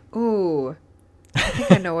 Ooh. I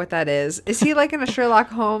think I know what that is. Is he like in a Sherlock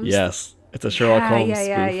Holmes? Yes, it's a Sherlock Holmes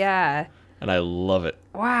Yeah, spoof, yeah. and I love it.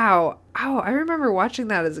 Wow. Oh, I remember watching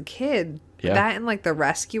that as a kid. Yeah. That and like The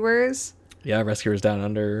Rescuers. Yeah, Rescuers Down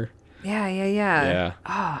Under. Yeah. Yeah.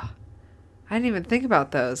 Oh, I didn't even think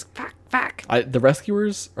about those. Fuck. The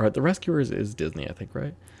Rescuers is Disney, I think,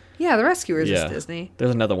 right? Yeah, The Rescuers Yeah. is Disney.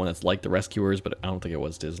 There's another one that's like The Rescuers, but I don't think it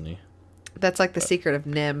was Disney. That's like The Secret of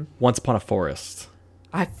Nim. Once Upon a Forest.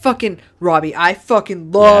 I fucking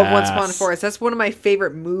love Once Upon a Yes. Forest. That's one of my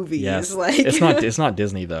favorite movies. Yes. Like, It's not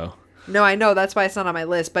Disney though. no, I know that's why it's not on my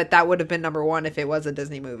list, but that would have been number one if it was a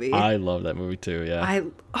Disney movie. I love that movie too. Yeah.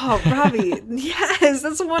 Robbie, yes,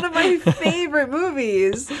 that's one of my favorite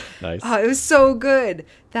movies. Nice. Oh, it was so good.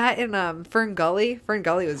 That and Fern Gully. Fern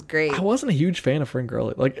Gully was great. I wasn't a huge fan of Fern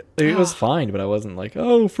Gully. Like it was fine, but I wasn't like,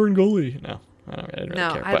 oh, Fern Gully. No, I didn't really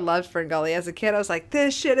No, care. I loved Fern Gully as a kid. I was like,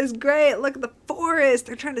 this shit is great. Look at the forest.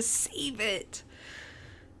 They're trying to save it.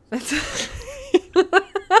 That's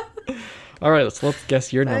All right, let's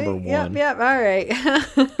guess your number one. Yep. All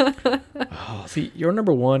right. Oh, see, your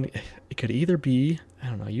number one, it could either be, I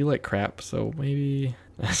don't know, you like crap, so maybe,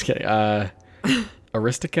 I'm just kidding,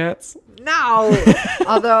 Aristocats? No.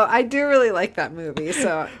 Although I do really like that movie,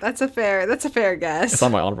 so that's a fair guess. It's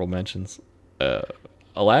on my honorable mentions.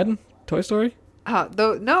 Aladdin? Toy Story?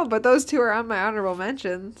 No, but those two are on my honorable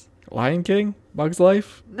mentions. Lion King? Bug's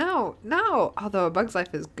Life? No. Although A Bug's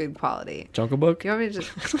Life is good quality. Jungle Book? You want me to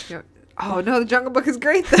just? Oh no, The Jungle Book is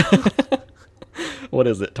great though. What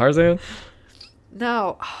is it? Tarzan?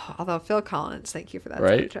 No, although Phil Collins, thank you for that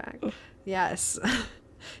Right? soundtrack. Yes.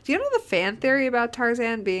 Do you know the fan theory about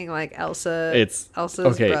Tarzan being like Elsa's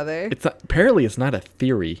brother? It's not, apparently it's not a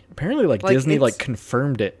theory. Apparently, like Disney it's-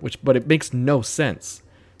 confirmed it, but it makes no sense.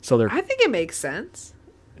 So they're I think it makes sense.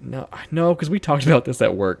 no, because we talked about this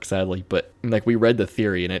at work, sadly. But like we read the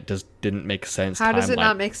theory and it just didn't make sense. How does it timeline.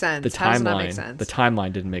 not make sense? The How does it not make timeline. sense? The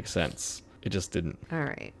timeline didn't make sense. It just didn't. All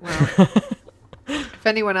right. Well, if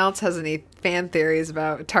anyone else has any fan theories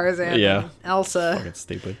about Tarzan Yeah. and Elsa Fucking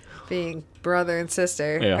stupid. being brother and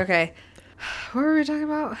sister. Yeah. Okay. What were we talking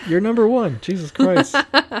about? You're number one. Jesus Christ.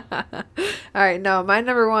 All right. No, my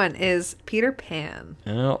number one is Peter Pan.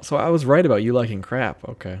 Oh, so I was right about you liking crap.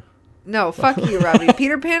 Okay. No, fuck you, Robbie.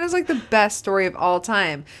 Peter Pan is like the best story of all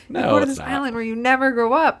time. You No, go to it's this not. island where you never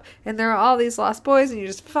grow up, and there are all these lost boys, and you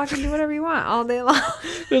just fucking do whatever you want all day long.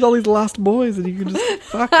 There's all these lost boys and you can just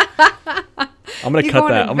fuck. I'm gonna You cut go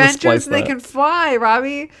on that. I'm gonna adventures splice and they that. can fly,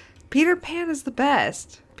 Robbie. Peter Pan is the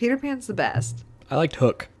best. Peter Pan's the best. I liked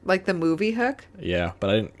Hook. Like the movie Hook. Yeah, but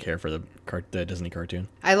I didn't care for the Disney cartoon.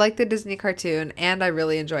 I like the Disney cartoon, and I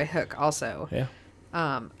really enjoy Hook also. Yeah.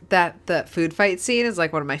 That the food fight scene is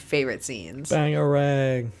like one of my favorite scenes.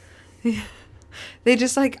 Bangarang. They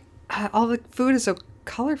just like all the food is so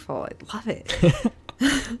colorful. I love it.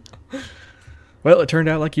 Well, it turned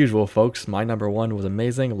out like usual, folks. My number one was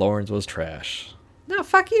amazing. Lauren's was trash. No,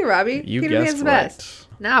 fuck you, Robbie. You Peter Pan's guessed the right. best.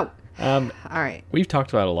 No. All right. We've talked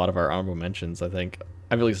about a lot of our honorable mentions. I think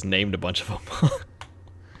I've at least named a bunch of them.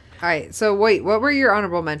 All right. So wait, what were your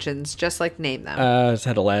honorable mentions? Just like name them. I just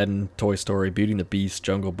had Aladdin, Toy Story, Beauty and the Beast,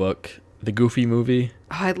 Jungle Book, the Goofy movie,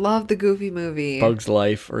 Oh, I love the Goofy movie. Bugs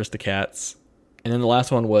Life, Aristocats, and then the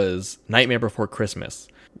last one was Nightmare Before Christmas.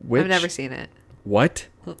 Which, I've never seen it. What?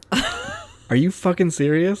 Are you fucking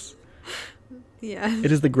serious? Yeah.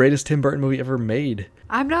 It is the greatest Tim Burton movie ever made.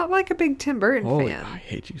 I'm not like a big Tim Burton Holy, fan. I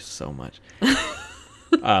hate you so much.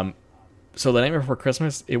 So the Nightmare Before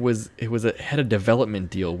Christmas, it had a development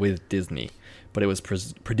deal with Disney, but it was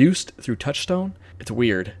produced through Touchstone. It's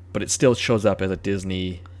weird, but it still shows up as a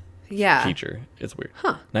Disney Yeah. feature. It's weird.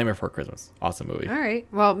 Nightmare Before Christmas, awesome movie. All right.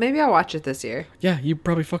 Well, maybe I'll watch it this year. Yeah, you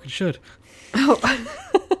probably fucking should.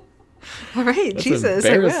 All right. That's Jesus, I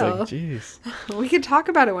embarrassing. will. Jeez, We can talk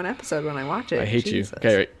about it one episode when I watch it. I hate Jesus. you.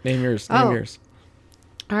 Okay, right. Name yours. Name Oh. yours.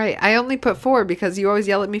 All right. I only put 4 because you always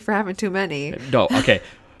yell at me for having too many. No, okay.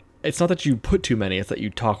 It's not that you put too many; it's that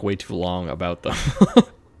you talk way too long about them. All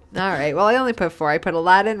right. Well, I only put 4. I put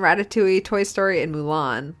Aladdin, Ratatouille, Toy Story, and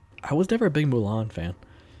Mulan. I was never a big Mulan fan.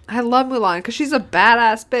 I love Mulan because she's a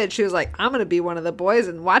badass bitch. She was like, I'm going to be one of the boys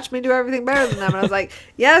and watch me do everything better than them. And I was like,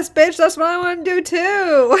 yes, bitch, that's what I want to do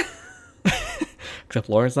too. Except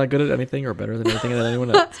Lauren's not good at anything or better than anything than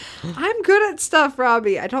anyone else. I'm good at stuff,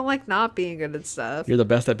 Robbie. I don't like not being good at stuff. You're the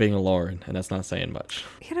best at being a Lauren, and that's not saying much.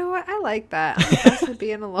 You know what? I like that. I'm the best at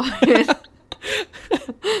being alone.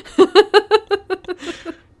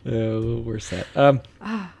 Oh, we're set.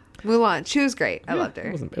 Mulan. She was great. I loved her.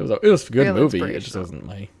 It was a good Real movie. It just inspirational.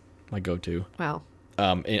 wasn't my go-to. Well,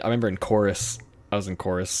 I remember in chorus. I was in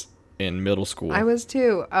chorus in middle school. I was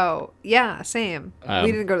too. Oh, yeah, same.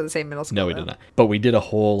 We didn't go to the same middle school. No, we though. did not. But we did a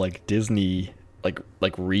whole like Disney like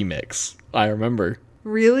remix. I remember.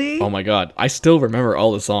 Really? Oh my god, I still remember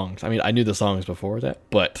all the songs. I mean, I knew the songs before that,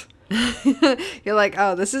 but You're like,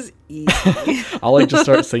 oh, this is easy. I'll like just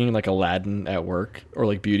start singing like Aladdin at work or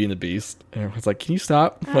like Beauty and the Beast, and everyone's like, "Can you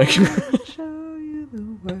stop?" Like, Show you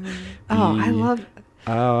the world. Oh, I love.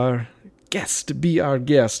 our guest, be our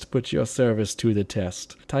guest, put your service to the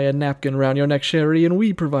test. Tie a napkin round your neck, Sherry, and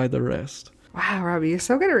we provide the rest. Wow, Robbie, you're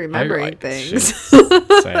so good at remembering things.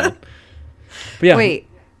 Sad. But yeah, Wait.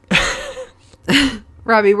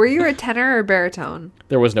 Robbie, were you a tenor or baritone?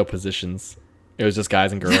 there was no positions. It was just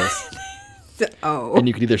guys and girls. Oh. And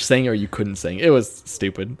you could either sing or you couldn't sing. It was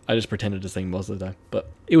stupid. I just pretended to sing most of the time.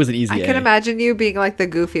 But it was an easy I A. can imagine you being like the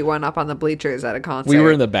goofy one up on the bleachers at a concert. We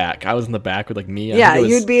were in the back. I was in the back with like me. Yeah,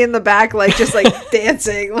 you'd be in the back, like just like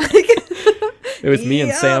dancing, like. It was me and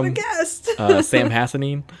 "Yeah, Sam. I'm a guest." Sam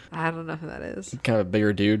Hassanine, I don't know who that is. kind of a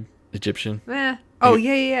bigger dude, Egyptian. Eh. Oh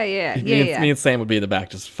yeah. Me and Sam would be in the back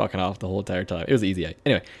just fucking off the whole entire time. It was easy.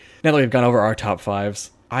 Anyway, now that we've gone over our top fives,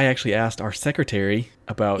 I actually asked our secretary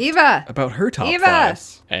about Eva. about her top Eva.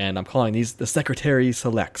 fives, and I'm calling these the secretary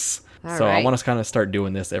selects. All so I right. want to kind of start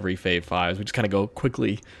doing this every fave fives. We just kind of go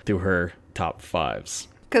quickly through her top fives.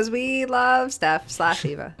 Because we love Steph /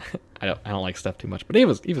 Eva. I don't like Steph too much, but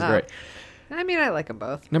Eva's great. I mean, I like them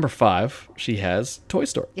both. Number 5, she has Toy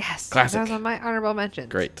Story. Yes. Classic. That was on my honorable mentions.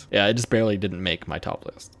 Great. Yeah, it just barely didn't make my top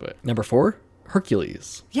list. But number 4,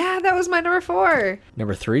 Hercules. Yeah, that was my number 4.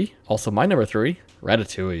 Number 3, also my number 3,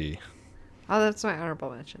 Ratatouille. Oh, that's my honorable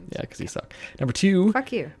mentions. Yeah, because you suck. Number 2,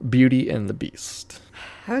 Fuck you. Beauty and the Beast.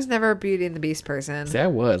 I was never a Beauty and the Beast person. See, I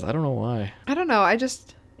was. I don't know why. I don't know.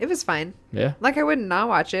 It was fine. Yeah. Like, I would not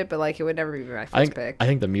watch it, but like, it would never be my first pick. I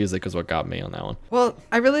think the music is what got me on that one. Well,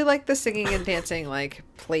 I really like the singing and dancing, like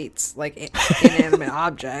plates, like inanimate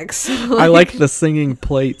objects. I like the singing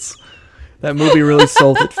plates. That movie really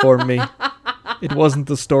sold it for me. It wasn't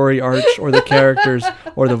the story arch or the characters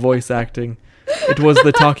or the voice acting. It was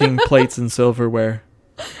the talking plates and silverware.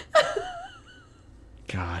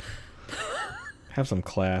 God. Have some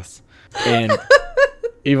class. And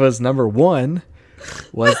Eva's number 1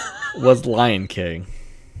 was Lion King,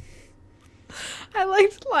 I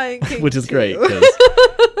liked Lion King, which is too. great because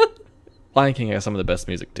Lion King has some of the best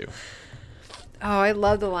music too. Oh, I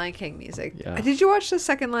love the Lion King music. Yeah. Did you watch the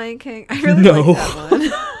second Lion King? I really No. like that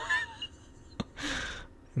one.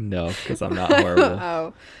 No, because I'm not horrible.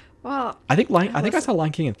 Oh, well, I think I saw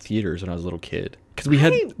Lion King in theaters when I was a little kid because we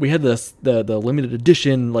had this the limited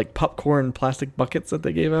edition like popcorn plastic buckets that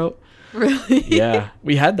they gave out. really? Yeah,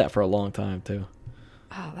 we had that for a long time too.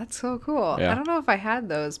 Oh, that's so cool. Yeah. I don't know if I had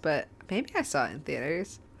those, but maybe I saw it in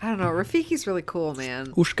theaters. I don't know. Rafiki's really cool, man.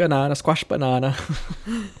 Oosh banana, squash banana.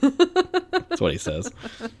 That's what he says.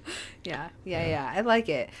 Yeah. I like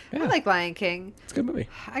it. Yeah. I like Lion King. It's a good movie.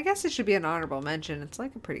 I guess it should be an honorable mention. It's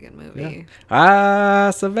like a pretty good movie. Yeah.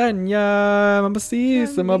 Ah, Savannah,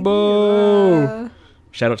 mamacissima bo.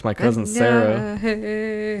 Shout out to my cousin Sarah.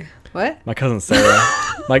 Hey. What? My cousin Sarah,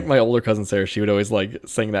 my older cousin Sarah, she would always like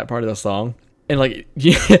sing that part of the song, and like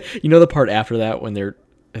you know the part after that when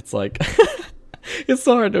it's like it's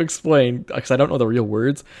so hard to explain because I don't know the real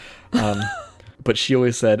words, but she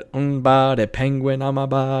always said body penguin on my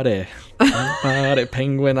body, body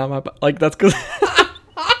penguin on my body. Like that's because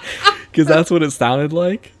that's what it sounded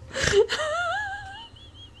like,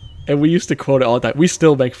 and we used to quote it all the time. We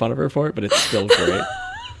still make fun of her for it, but it's still great.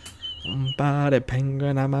 Body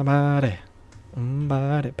penguin on my body.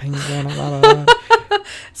 Body penguin on my body.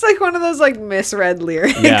 It's like one of those like misread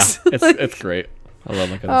lyrics. Yeah, it's great. I love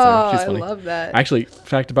my cousin Sarah. She's I funny. love that. Actually,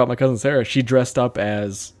 fact about my cousin Sarah, she dressed up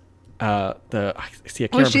as I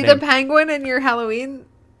can't Was she remember her the name. penguin in your Halloween?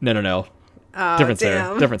 No. Oh, Different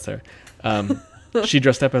damn. Sarah. She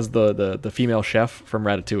dressed up as the female chef from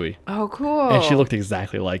Ratatouille. Oh, cool. And she looked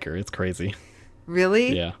exactly like her. It's crazy.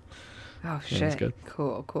 Really? Yeah. Oh Yeah, that's shit. good.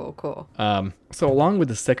 Cool. So along with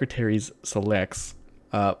the secretary's selects,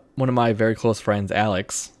 one of my very close friends,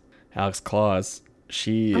 Alex Claus,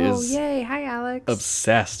 she Oh is yay! Hi, Alex.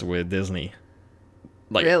 obsessed with Disney.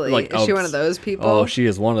 Really? Is she one of those people? Oh, she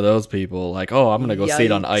is one of those people. Like, oh, I'm gonna go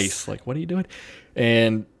skate on Yikes. ice. Like, what are you doing?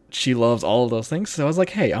 And she loves all of those things. So I was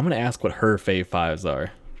like, hey, I'm gonna ask what her fave fives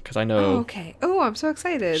are because I know Oh, okay. Oh, I'm so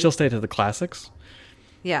excited. she'll stay to the classics.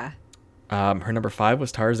 Yeah. Her number 5 was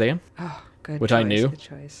Tarzan, Oh, good. which choice, I knew. Good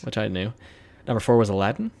choice. which I knew. Number 4 was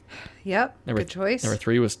Aladdin. Yep. Number good choice. Number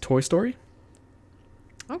 3 was Toy Story.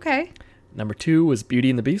 Okay. Number 2 was Beauty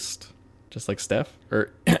and the Beast, just like Steph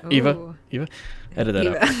or Eva. Ooh. Eva, edit that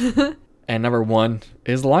out. Eva. And number 1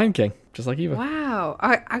 is Lion King, just like Eva. Wow.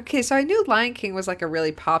 Okay, so I knew Lion King was like a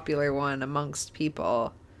really popular one amongst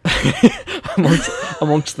people.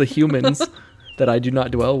 amongst the humans that I do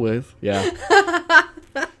not dwell with. Yeah.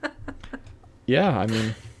 Yeah, I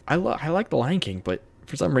mean, I like the Lion King, but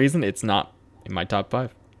for some reason it's not in my top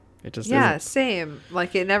 5. It just Yeah, isn't. same.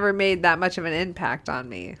 Like it never made that much of an impact on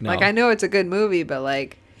me. No. Like I know it's a good movie, but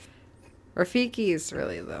like Rafiki's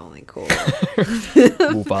really the only cool.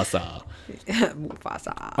 Mufasa.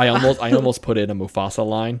 Mufasa. I almost put in a Mufasa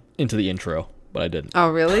line into the intro but I didn't. Oh,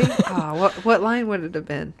 really? Oh, what line would it have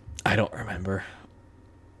been? I don't remember.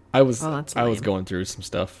 I was Well, that's I was lame. going through some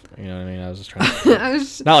stuff. You know what I mean? I was just trying to I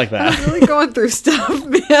was not like I was that. really going through stuff,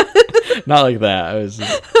 man. Not like that. I was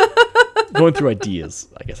just going through ideas,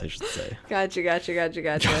 I guess I should say. Gotcha.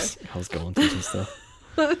 I was going through some stuff.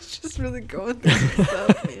 I was just really going through some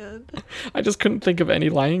stuff, man. I just couldn't think of any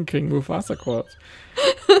Lion King Mufasa quotes.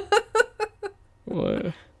 What?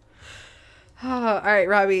 Oh, all right,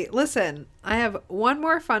 Robbie. Listen, I have one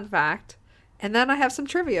more fun fact, and then I have some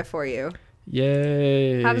trivia for you.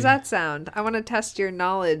 Yay. How does that sound? I want to test your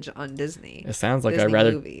knowledge on Disney. It sounds like Disney I'd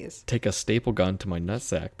rather movies. take a staple gun to my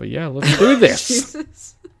nutsack. But yeah, let's do this.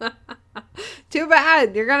 Jesus. Too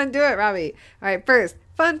bad. You're going to do it, Robbie. All right, first,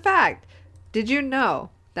 fun fact. Did you know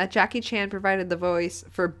that Jackie Chan provided the voice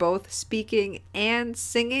for both speaking and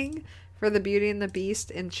singing for the Beauty and the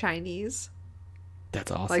Beast in Chinese? That's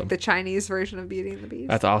awesome. Like the Chinese version of Beauty and the Beast?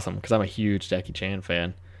 That's awesome because I'm a huge Jackie Chan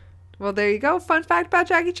fan. Well, there you go. Fun fact about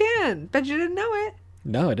Jackie Chan. Bet you didn't know it.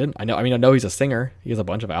 No, I didn't. I know he's a singer. He has a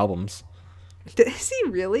bunch of albums. Is he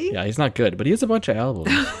really? Yeah, he's not good, but he has a bunch of albums.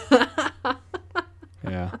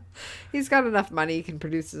 Yeah. He's got enough money he can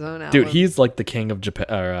produce his own album. Dude, he's like the king of Japan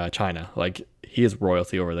or China. Like he is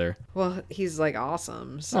royalty over there. Well, he's like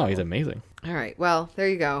awesome. So. Oh, he's amazing. All right. Well, there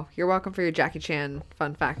you go. You're welcome for your Jackie Chan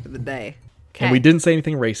fun fact of the day. Okay. And we didn't say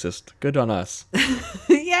anything racist. Good on us.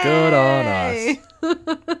 Yay! Good on us.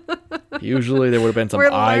 Usually there would have been some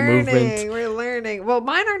eye movement. We're learning. Well,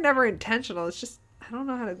 mine are never intentional. It's just I don't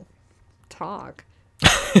know how to talk.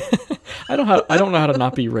 I don't know how to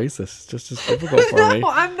not be racist. It's just difficult for me. No,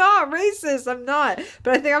 I'm not racist. I'm not.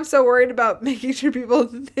 But I think I'm so worried about making sure people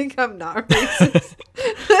think I'm not racist.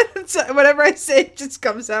 So whatever I say just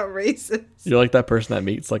comes out racist. You're like that person that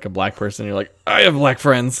meets like a black person. And you're like, I have black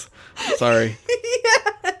friends. Sorry.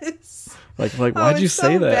 Yes. Like Oh, why'd you it's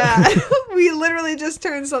say so that? bad. We literally just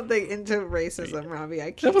turned something into racism, Robbie. I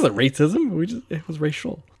That can't. wasn't racism. It was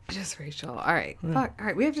racial. Just racial. All right. Fuck. All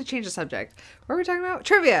right. We have to change the subject. What are we talking about?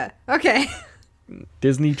 Trivia. Okay.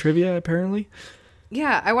 Disney trivia, apparently.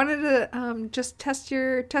 Yeah, I wanted to just test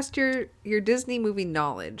your Disney movie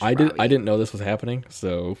knowledge. I Robbie. didn't know this was happening,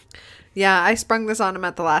 so Yeah, I sprung this on him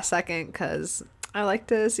at the last second because I like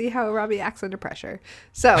to see how Robbie acts under pressure.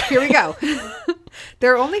 So here we go.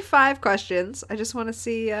 There are only 5 questions. I just want to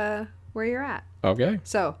see where you're at. okay.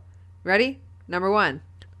 So, ready? Number 1.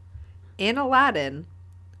 In Aladdin,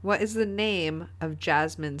 what is the name of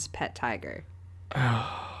Jasmine's pet tiger?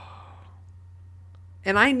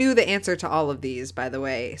 And I knew the answer to all of these, by the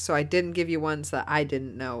way, so I didn't give you ones that I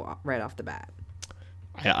didn't know right off the bat.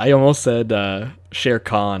 I almost said Shere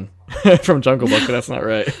Khan from Jungle Book, but that's not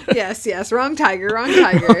right. Yes. Wrong tiger.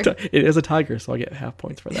 It is a tiger, so I get half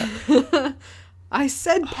points for that. I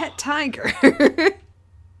said pet tiger.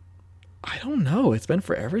 I don't know. It's been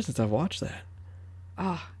forever since I've watched that.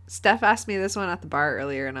 Oh, Steph asked me this one at the bar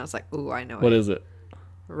earlier, and I was like, ooh, I know What it. is it?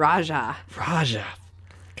 Raja. Raja.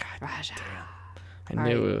 Raja. I All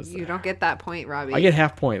knew right, it was. you don't get that point, Robbie. I get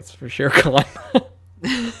half points for Shere Khan.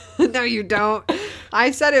 No, you don't.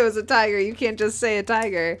 I said it was a tiger. You can't just say a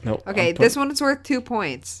tiger. Nope, Okay, I'm this one is worth 2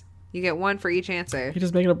 points. You get 1 for each answer. You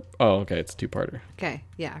just make it a. Oh, okay. It's a 2-parter. Okay,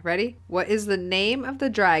 yeah, ready? What is the name of the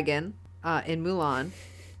dragon in Mulan,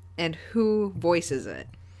 and who voices it?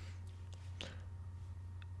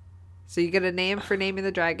 So you get a name for naming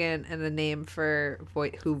the dragon and a name for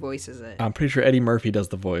who voices it. I'm pretty sure Eddie Murphy does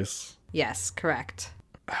the voice. Yes, correct.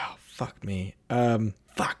 Oh, fuck me.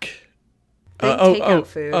 Fuck. Big takeout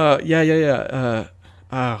food. Yeah.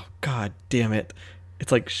 Oh, god damn it.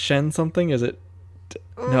 It's like Shen something, is it?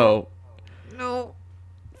 No. No.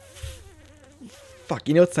 Fuck.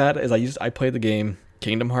 You know what's sad is I played the game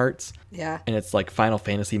Kingdom Hearts, Yeah. and it's like Final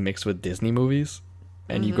Fantasy mixed with Disney movies,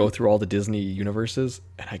 and you go through all the Disney universes,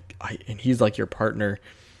 and and he's like your partner.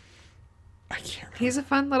 I can't remember. He's a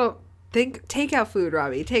fun little takeout food,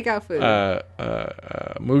 Robbie. Takeout food.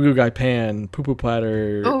 Mugu Gai Pan, Poo Poo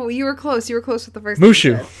Platter. Oh, you were close. You were close with the first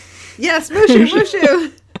Mushu. thing you said. Yes,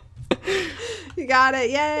 Mushu. You got it.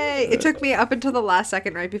 Yay. It took me up until the last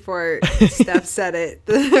second right before Steph said it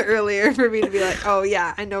earlier for me to be like, oh,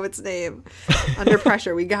 yeah, I know its name. Under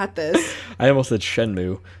pressure. We got this. I almost said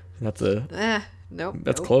Shenmue. Nope.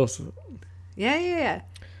 That's nope. close. Yeah.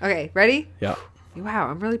 Okay, ready? Yeah. Wow,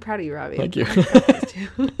 I'm really proud of you, Robbie. Thank you.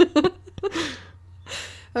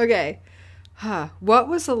 Okay. What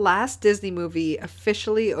was the last Disney movie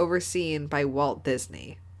officially overseen by Walt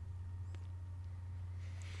Disney?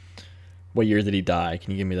 What year did he die?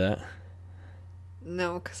 Can you give me that?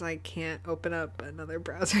 No, because I can't open up another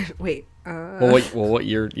browser. Wait. What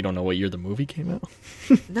year? You don't know what year the movie came out?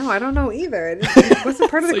 No, I don't know either. It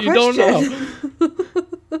wasn't part of the So question. you don't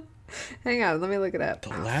know. Hang on, let me look it up. The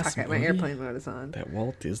last fuck it, my movie airplane mode is on. that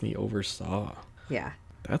Walt Disney oversaw. Yeah.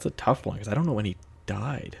 That's a tough one because I don't know when he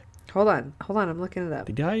died. Hold on, I'm looking it up.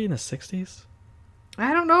 Did he die in the 60s?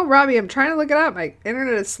 I don't know, Robbie. I'm trying to look it up. My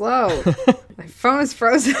internet is slow. My phone is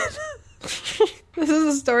frozen. This is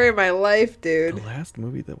the story of my life, The dude. last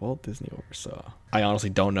movie that Walt Disney oversaw. I honestly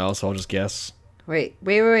don't know, so I'll just guess. Wait.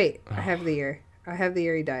 I have the year. I have the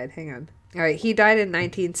year he died. Hang on. All right, he died in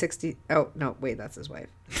 1960. Oh no, wait, that's his wife.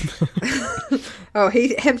 Oh,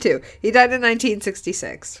 him too. He died in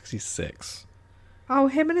 1966. 66. Oh,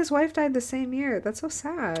 him and his wife died the same year. That's so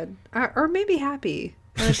sad. Or maybe happy.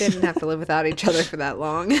 They didn't have to live without each other for that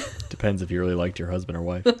long. Depends if you really liked your husband or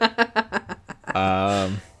wife.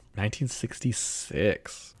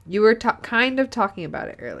 1966. You were kind of talking about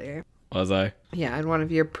it earlier. Was I? Yeah, in one of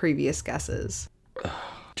your previous guesses.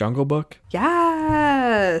 Jungle Book?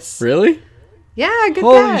 Yes. Really? Yeah, good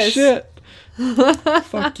Holy guess. shit.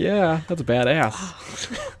 Fuck yeah. That's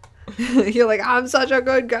badass. You're like, I'm such a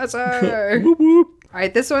good guesser. Whoop, whoop. All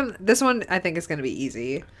right, this one I think is going to be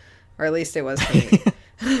easy. Or at least it was for me.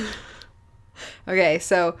 Okay,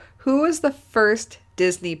 so who was the first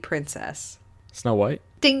Disney princess? Snow White?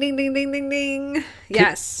 Ding, ding, ding, ding, ding, ding.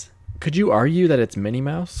 Yes. Could you argue that it's Minnie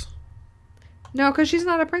Mouse? No, because she's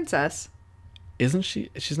not a princess. Isn't she?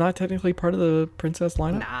 She's not technically part of the princess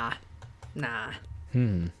lineup? Nah.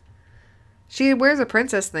 She wears a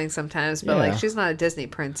princess thing sometimes, but Yeah. she's not a Disney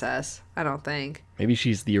princess, I don't think. Maybe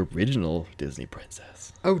she's the original Disney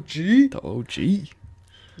princess. OG? The OG.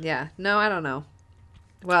 Yeah. No, I don't know.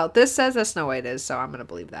 Well, this says that Snow White is, so I'm going to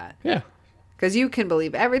believe that. Yeah. Because you can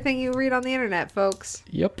believe everything you read on the internet, folks.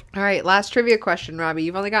 Yep. All right, last trivia question, Robbie.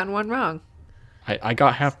 You've only gotten one wrong. I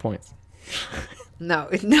got half points. No,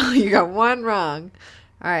 you got one wrong.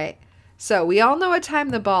 All right. So we all know what time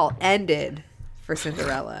the ball ended for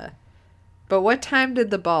Cinderella. But what time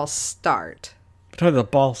did the ball start? What time did the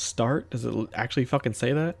ball start? Does it actually fucking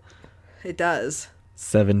say that? It does.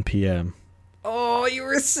 7 p.m. Oh, you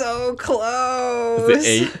were so close. Is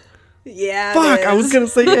it 8? Yeah. Fuck, it I was is. going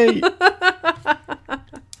to say 8.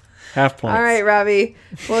 Half points. All right, Robbie.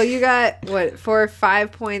 Well, you got,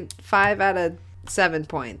 5.5 out of 7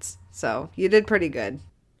 points. So you did pretty good.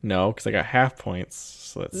 No, because I got half points.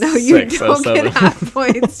 So that's No, you 6 out of don't 7. get half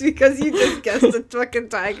points because you just guessed the fucking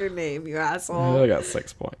tiger name, you asshole. I got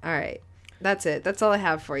 6 points. All right. That's it. That's all I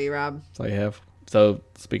have for you, Rob. That's all I have. So,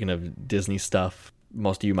 speaking of Disney stuff,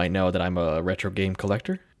 most of you might know that I'm a retro game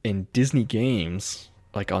collector. And Disney games,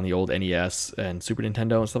 like on the old NES and Super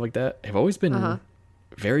Nintendo and stuff like that, have always been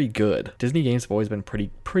very good. Disney games have always been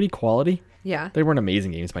pretty quality. Yeah. They weren't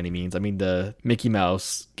amazing games by any means. I mean, the Mickey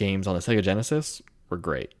Mouse games on the Sega Genesis were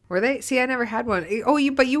great. Were they? See, I never had one. Oh,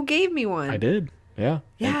 but you gave me one. I did. Yeah.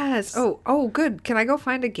 Yes. Oh, good. Can I go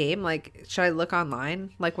find a game? Like, should I look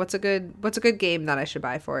online? Like, what's a good game that I should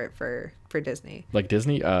buy for it for Disney? Like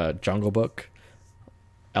Disney, Jungle Book,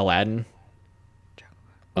 Aladdin.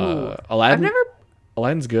 Ooh. Aladdin. I've never.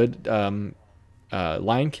 Aladdin's good.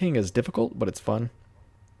 Lion King is difficult, but it's fun.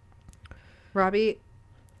 Robbie,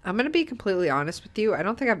 I'm gonna be completely honest with you. I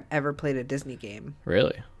don't think I've ever played a Disney game.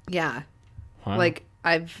 Really? Yeah. Wow. Like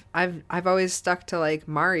I've always stuck to like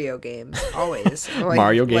Mario games. Always. Like,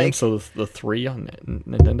 Mario games, like, so the 3 on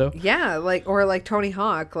Nintendo. yeah, or like Tony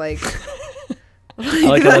Hawk, like.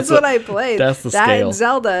 like That's what I played. That's the that scale. And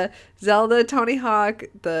Zelda, Tony Hawk,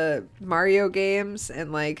 the Mario games,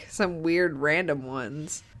 and like some weird random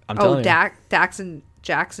ones. I'm telling you. Dax and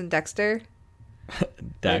Jax and Dexter.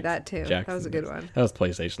 Dax, that too. Jax That was a and good Dax. one. That was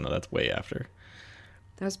PlayStation though. That's way after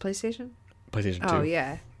That was PlayStation. PlayStation 2. Oh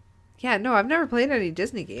yeah, yeah. No, I've never played any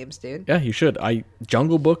Disney games, dude. Yeah, you should.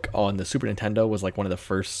 Jungle Book on the Super Nintendo was like one of the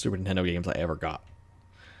first Super Nintendo games I ever got.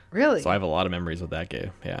 Really? So I have a lot of memories with that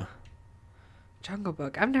game. Yeah. Jungle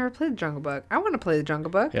Book. I've never played Jungle Book. I want to play the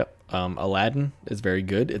Jungle Book. Yep. Aladdin is very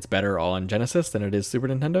good. It's better on Genesis than it is Super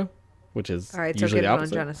Nintendo, which is All right, so usually get the it on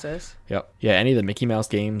opposite. Genesis. Yep. Yeah, any of the Mickey Mouse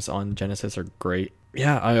games on Genesis are great.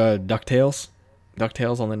 Yeah, DuckTales.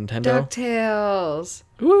 DuckTales on the Nintendo. DuckTales.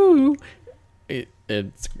 Woo!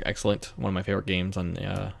 It's excellent. One of my favorite games on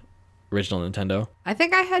the original Nintendo. I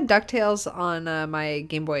think I had DuckTales on my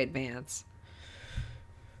Game Boy Advance.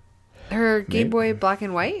 Or Game Boy Black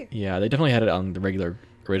and White? Yeah, they definitely had it on the regular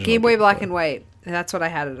original. Game Boy Black and White. That's what I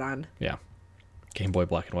had it on. Yeah. Game Boy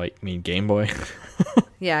Black and White. You mean Game Boy?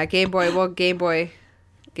 Yeah, Game Boy. Well, Game Boy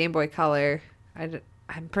Color. I'm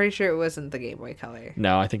pretty sure it wasn't the Game Boy Color.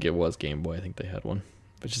 No, I think it was Game Boy. I think they had one.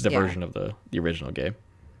 But just a Yeah. version of the original game.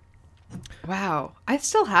 Wow. I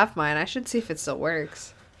still have mine. I should see if it still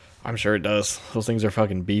works. I'm sure it does. Those things are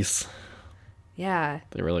fucking beasts. Yeah.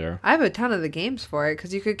 They really are. I have a ton of the games for it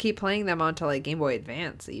because you could keep playing them onto like Game Boy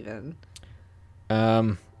Advance even.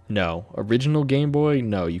 No. Original Game Boy,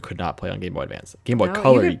 no, you could not play on Game Boy Advance. Game Boy No,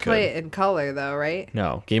 Color, you could play it in color though, right?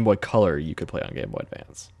 No, Game Boy Color, you could play on Game Boy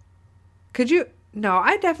Advance. Could you? No,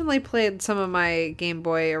 I definitely played some of my Game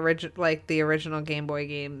Boy like the original Game Boy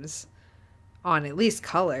games on at least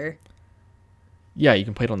color. Yeah, you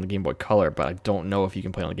can play it on the Game Boy Color, but I don't know if you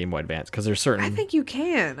can play it on the Game Boy Advance because there's certain I think you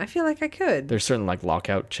can. I feel like I could. there's certain like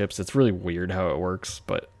lockout chips. It's really weird how it works,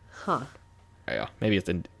 but Huh. yeah, maybe it's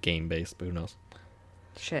in game based, but who knows?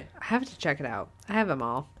 Shit. I have to check it out. I have them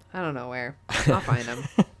all. I don't know where. I'll find them.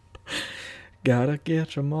 Gotta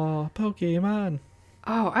get 'em all, Pokemon.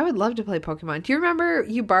 Oh, I would love to play Pokemon. Do you remember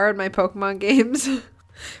you borrowed my Pokemon games when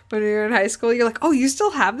we were in high school? You're like, oh, you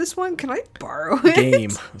still have this one? Can I borrow it?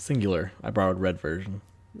 Game singular. I borrowed red version.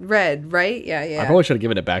 Red, right? Yeah, yeah. I probably should have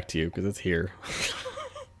given it back to you because it's here.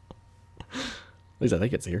 At least I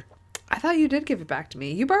think it's here. I thought you did give it back to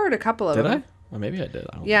me. You borrowed a couple of Did them. I? Well, maybe I did.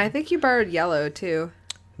 I don't Yeah, know. I think you borrowed yellow too.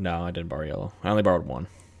 No, I didn't borrow yellow. I only borrowed one,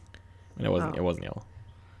 and it wasn't. Oh. It wasn't yellow.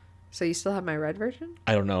 So you still have my red version?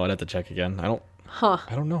 I don't know. I'd have to check again. Huh.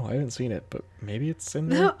 I don't know. I haven't seen it, but maybe it's in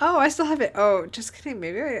there. No. Oh, I still have it. Oh, just kidding.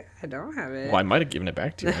 Maybe I don't have it. Well, I might have given it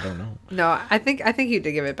back to you. I don't know. No, I think you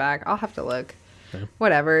did give it back. I'll have to look. Okay.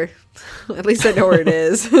 Whatever. At least I know where it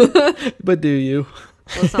is. But do you?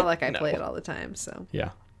 Well, it's not like I No. play it all the time. So Yeah,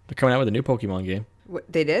 they're coming out with a new Pokemon game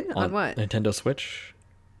They did on what? Nintendo Switch.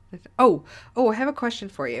 Oh, I have a question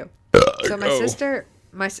for you. So my sister,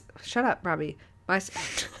 shut up, Robbie.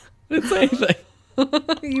 Didn't say anything.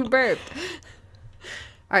 You burped.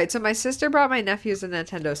 All right, so my sister brought my nephews a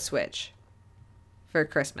Nintendo Switch for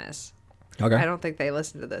Christmas. Okay. I don't think they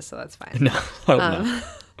listen to this, so that's fine. No, I hope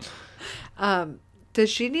not. Does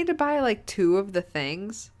she need to buy like two of the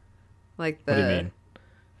things? Like the What do you mean?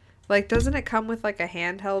 Like, doesn't it come with like a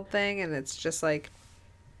handheld thing and it's just like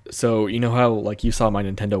So you know how like you saw my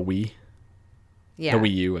Nintendo Wii, yeah. the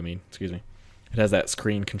Wii U. I mean, excuse me. It has that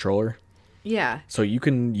screen controller. Yeah. So you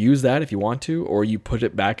can use that if you want to, or you put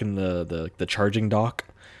it back in the charging dock,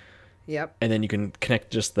 Yep. and then you can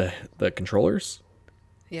connect just the controllers,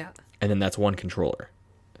 Yeah. and then that's one controller.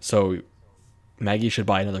 So Maggie should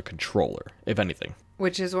buy another controller, if anything.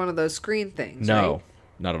 Which is one of those screen things, No, right?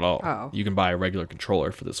 not at all. Oh. You can buy a regular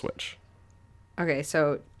controller for the Switch. Okay,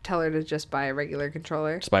 so tell her to just buy a regular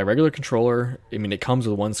controller. Just buy a regular controller. I mean, it comes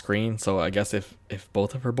with one screen, so I guess if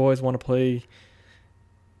both of her boys want to play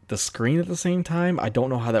the screen at the same time, I don't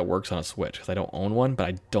know how that works on a Switch because I don't own one, but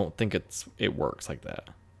I don't think it works like that.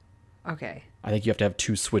 Okay. I think you have to have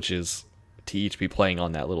two Switches to each be playing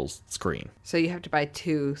on that little screen So you have to buy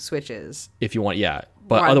two Switches. if you want. Yeah,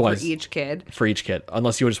 but One otherwise for each kid. for each kid,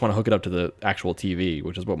 unless you just want to hook it up to the actual TV,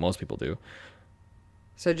 which is what most people do.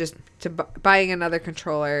 So just to buying another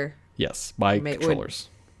controller. Yes, buy Would- controllers.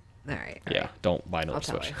 All right. Yeah, don't buy another I'll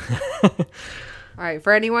tell Switch. All right,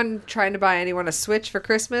 for anyone trying to buy anyone a Switch for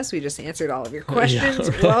Christmas, we just answered all of your questions.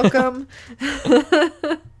 right. Welcome.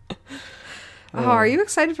 Are you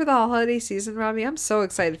excited for the holiday season, Robbie? I'm so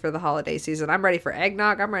excited for the holiday season. I'm ready for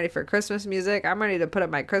eggnog. I'm ready for Christmas music. I'm ready to put up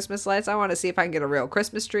my Christmas lights. I want to see if I can get a real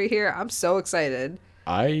Christmas tree here. I'm so excited.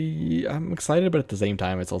 I'm excited, but at the same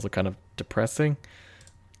time, it's also kind of depressing.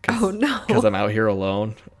 Oh, no. Because I'm out here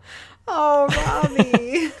alone. Oh,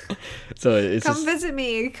 Robbie. So it's Come just visit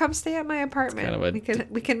me. Come stay at my apartment. kind of a-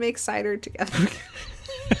 we can make cider together.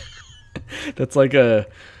 that's like a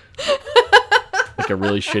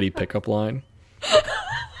really shitty pickup line.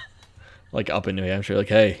 Like up in New Hampshire, like,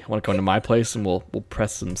 hey, want to come to my place and we'll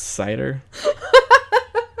press some cider?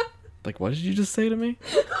 Like, what did you just say to me?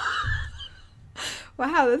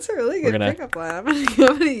 Wow, that's a really We're good gonna- pickup line. I'm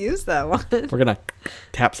gonna use that one. We're gonna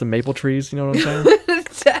tap some maple trees. You know what I'm saying?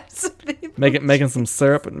 Tap some people. Making some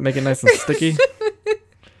syrup and make it nice and sticky.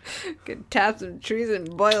 Could tap some trees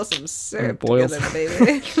and boil some syrup boil together,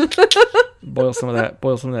 baby. Boil some of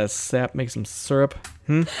that sap. Make some syrup.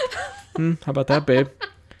 How about that, babe?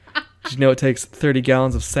 Did you know it takes 30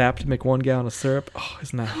 gallons of sap to make 1 gallon of syrup? Oh,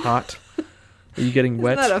 isn't that hot? Are you getting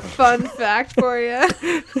wet? Isn't that a fun fact for you?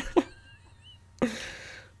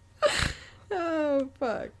 Oh,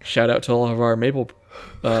 fuck. Shout out to all of our maple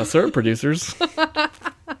syrup producers.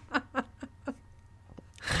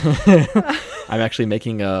 I'm actually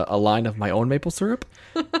making a line of my own maple syrup.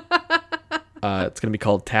 It's going to be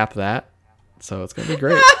called Tap That. So it's going to be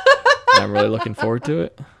great. I'm really looking forward to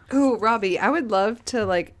it. Ooh, Robbie, I would love to,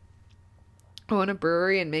 like, own a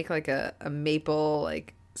brewery and make, like, a maple,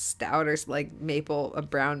 like, stout or, like, a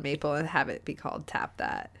brown maple and have it be called Tap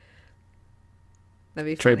That. That'd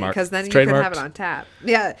be funny Trademark. because then It's you could have trademarked. it on tap.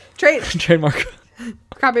 Yeah, trade Trademark.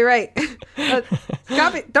 copyright.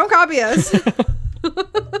 Don't copy us.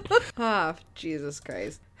 Oh, Jesus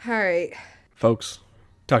Christ! All right, Folks,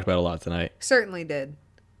 talked about a lot tonight. certainly did.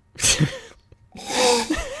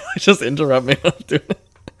 Just interrupt me when I'm doing it.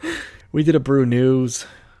 We did a brew news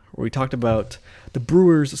where we talked about the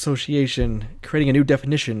Brewers Association creating a new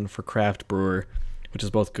definition for craft brewer, which is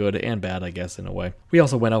both good and bad, I guess, in a way. We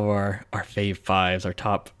also went over our fave fives, our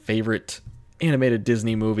top favorite animated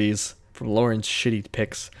Disney movies, from Lauren's shitty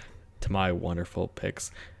picks to my wonderful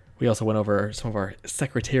picks. We also went over some of our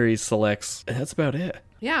secretary's selects, and that's about it.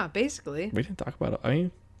 Yeah, basically. We didn't talk about it.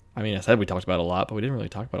 I mean, I said we talked about it a lot, but we didn't really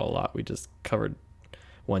talk about it a lot. We just covered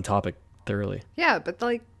one topic thoroughly. Yeah, but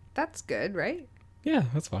like that's good, right? Yeah,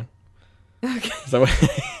 that's fine. Okay. Is that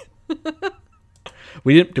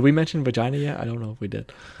what did we mention vagina yet? I don't know if we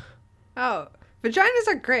did. Oh, vaginas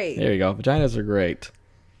are great. There you go. Vaginas are great.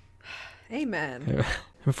 Amen.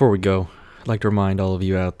 Before we go, I'd like to remind all of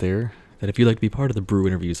you out there that if you'd like to be part of the Brew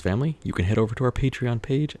Interviews family, you can head over to our Patreon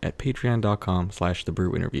page at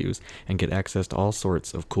patreon.com/thebrewinterviews and get access to all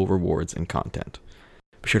sorts of cool rewards and content.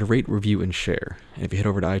 Be sure to rate, review, and share. And if you head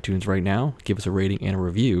over to iTunes right now, give us a rating and a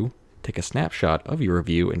review, take a snapshot of your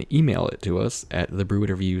review and email it to us at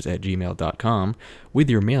thebrewinterviews@gmail.com. With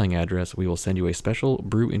your mailing address, we will send you a special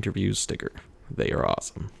Brew Interviews sticker. They are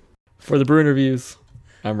awesome. For the Brew Interviews,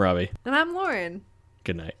 I'm Robbie. And I'm Lauren.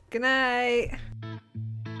 Good night. Good night.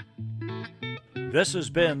 This has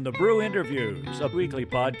been The Brew Interviews, a weekly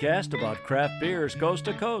podcast about craft beers coast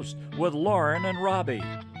to coast with Lauren and Robbie.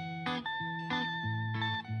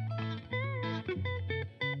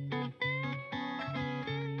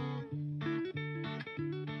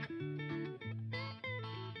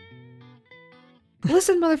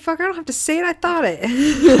 Listen, motherfucker, I don't have to say it. I thought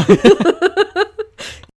it.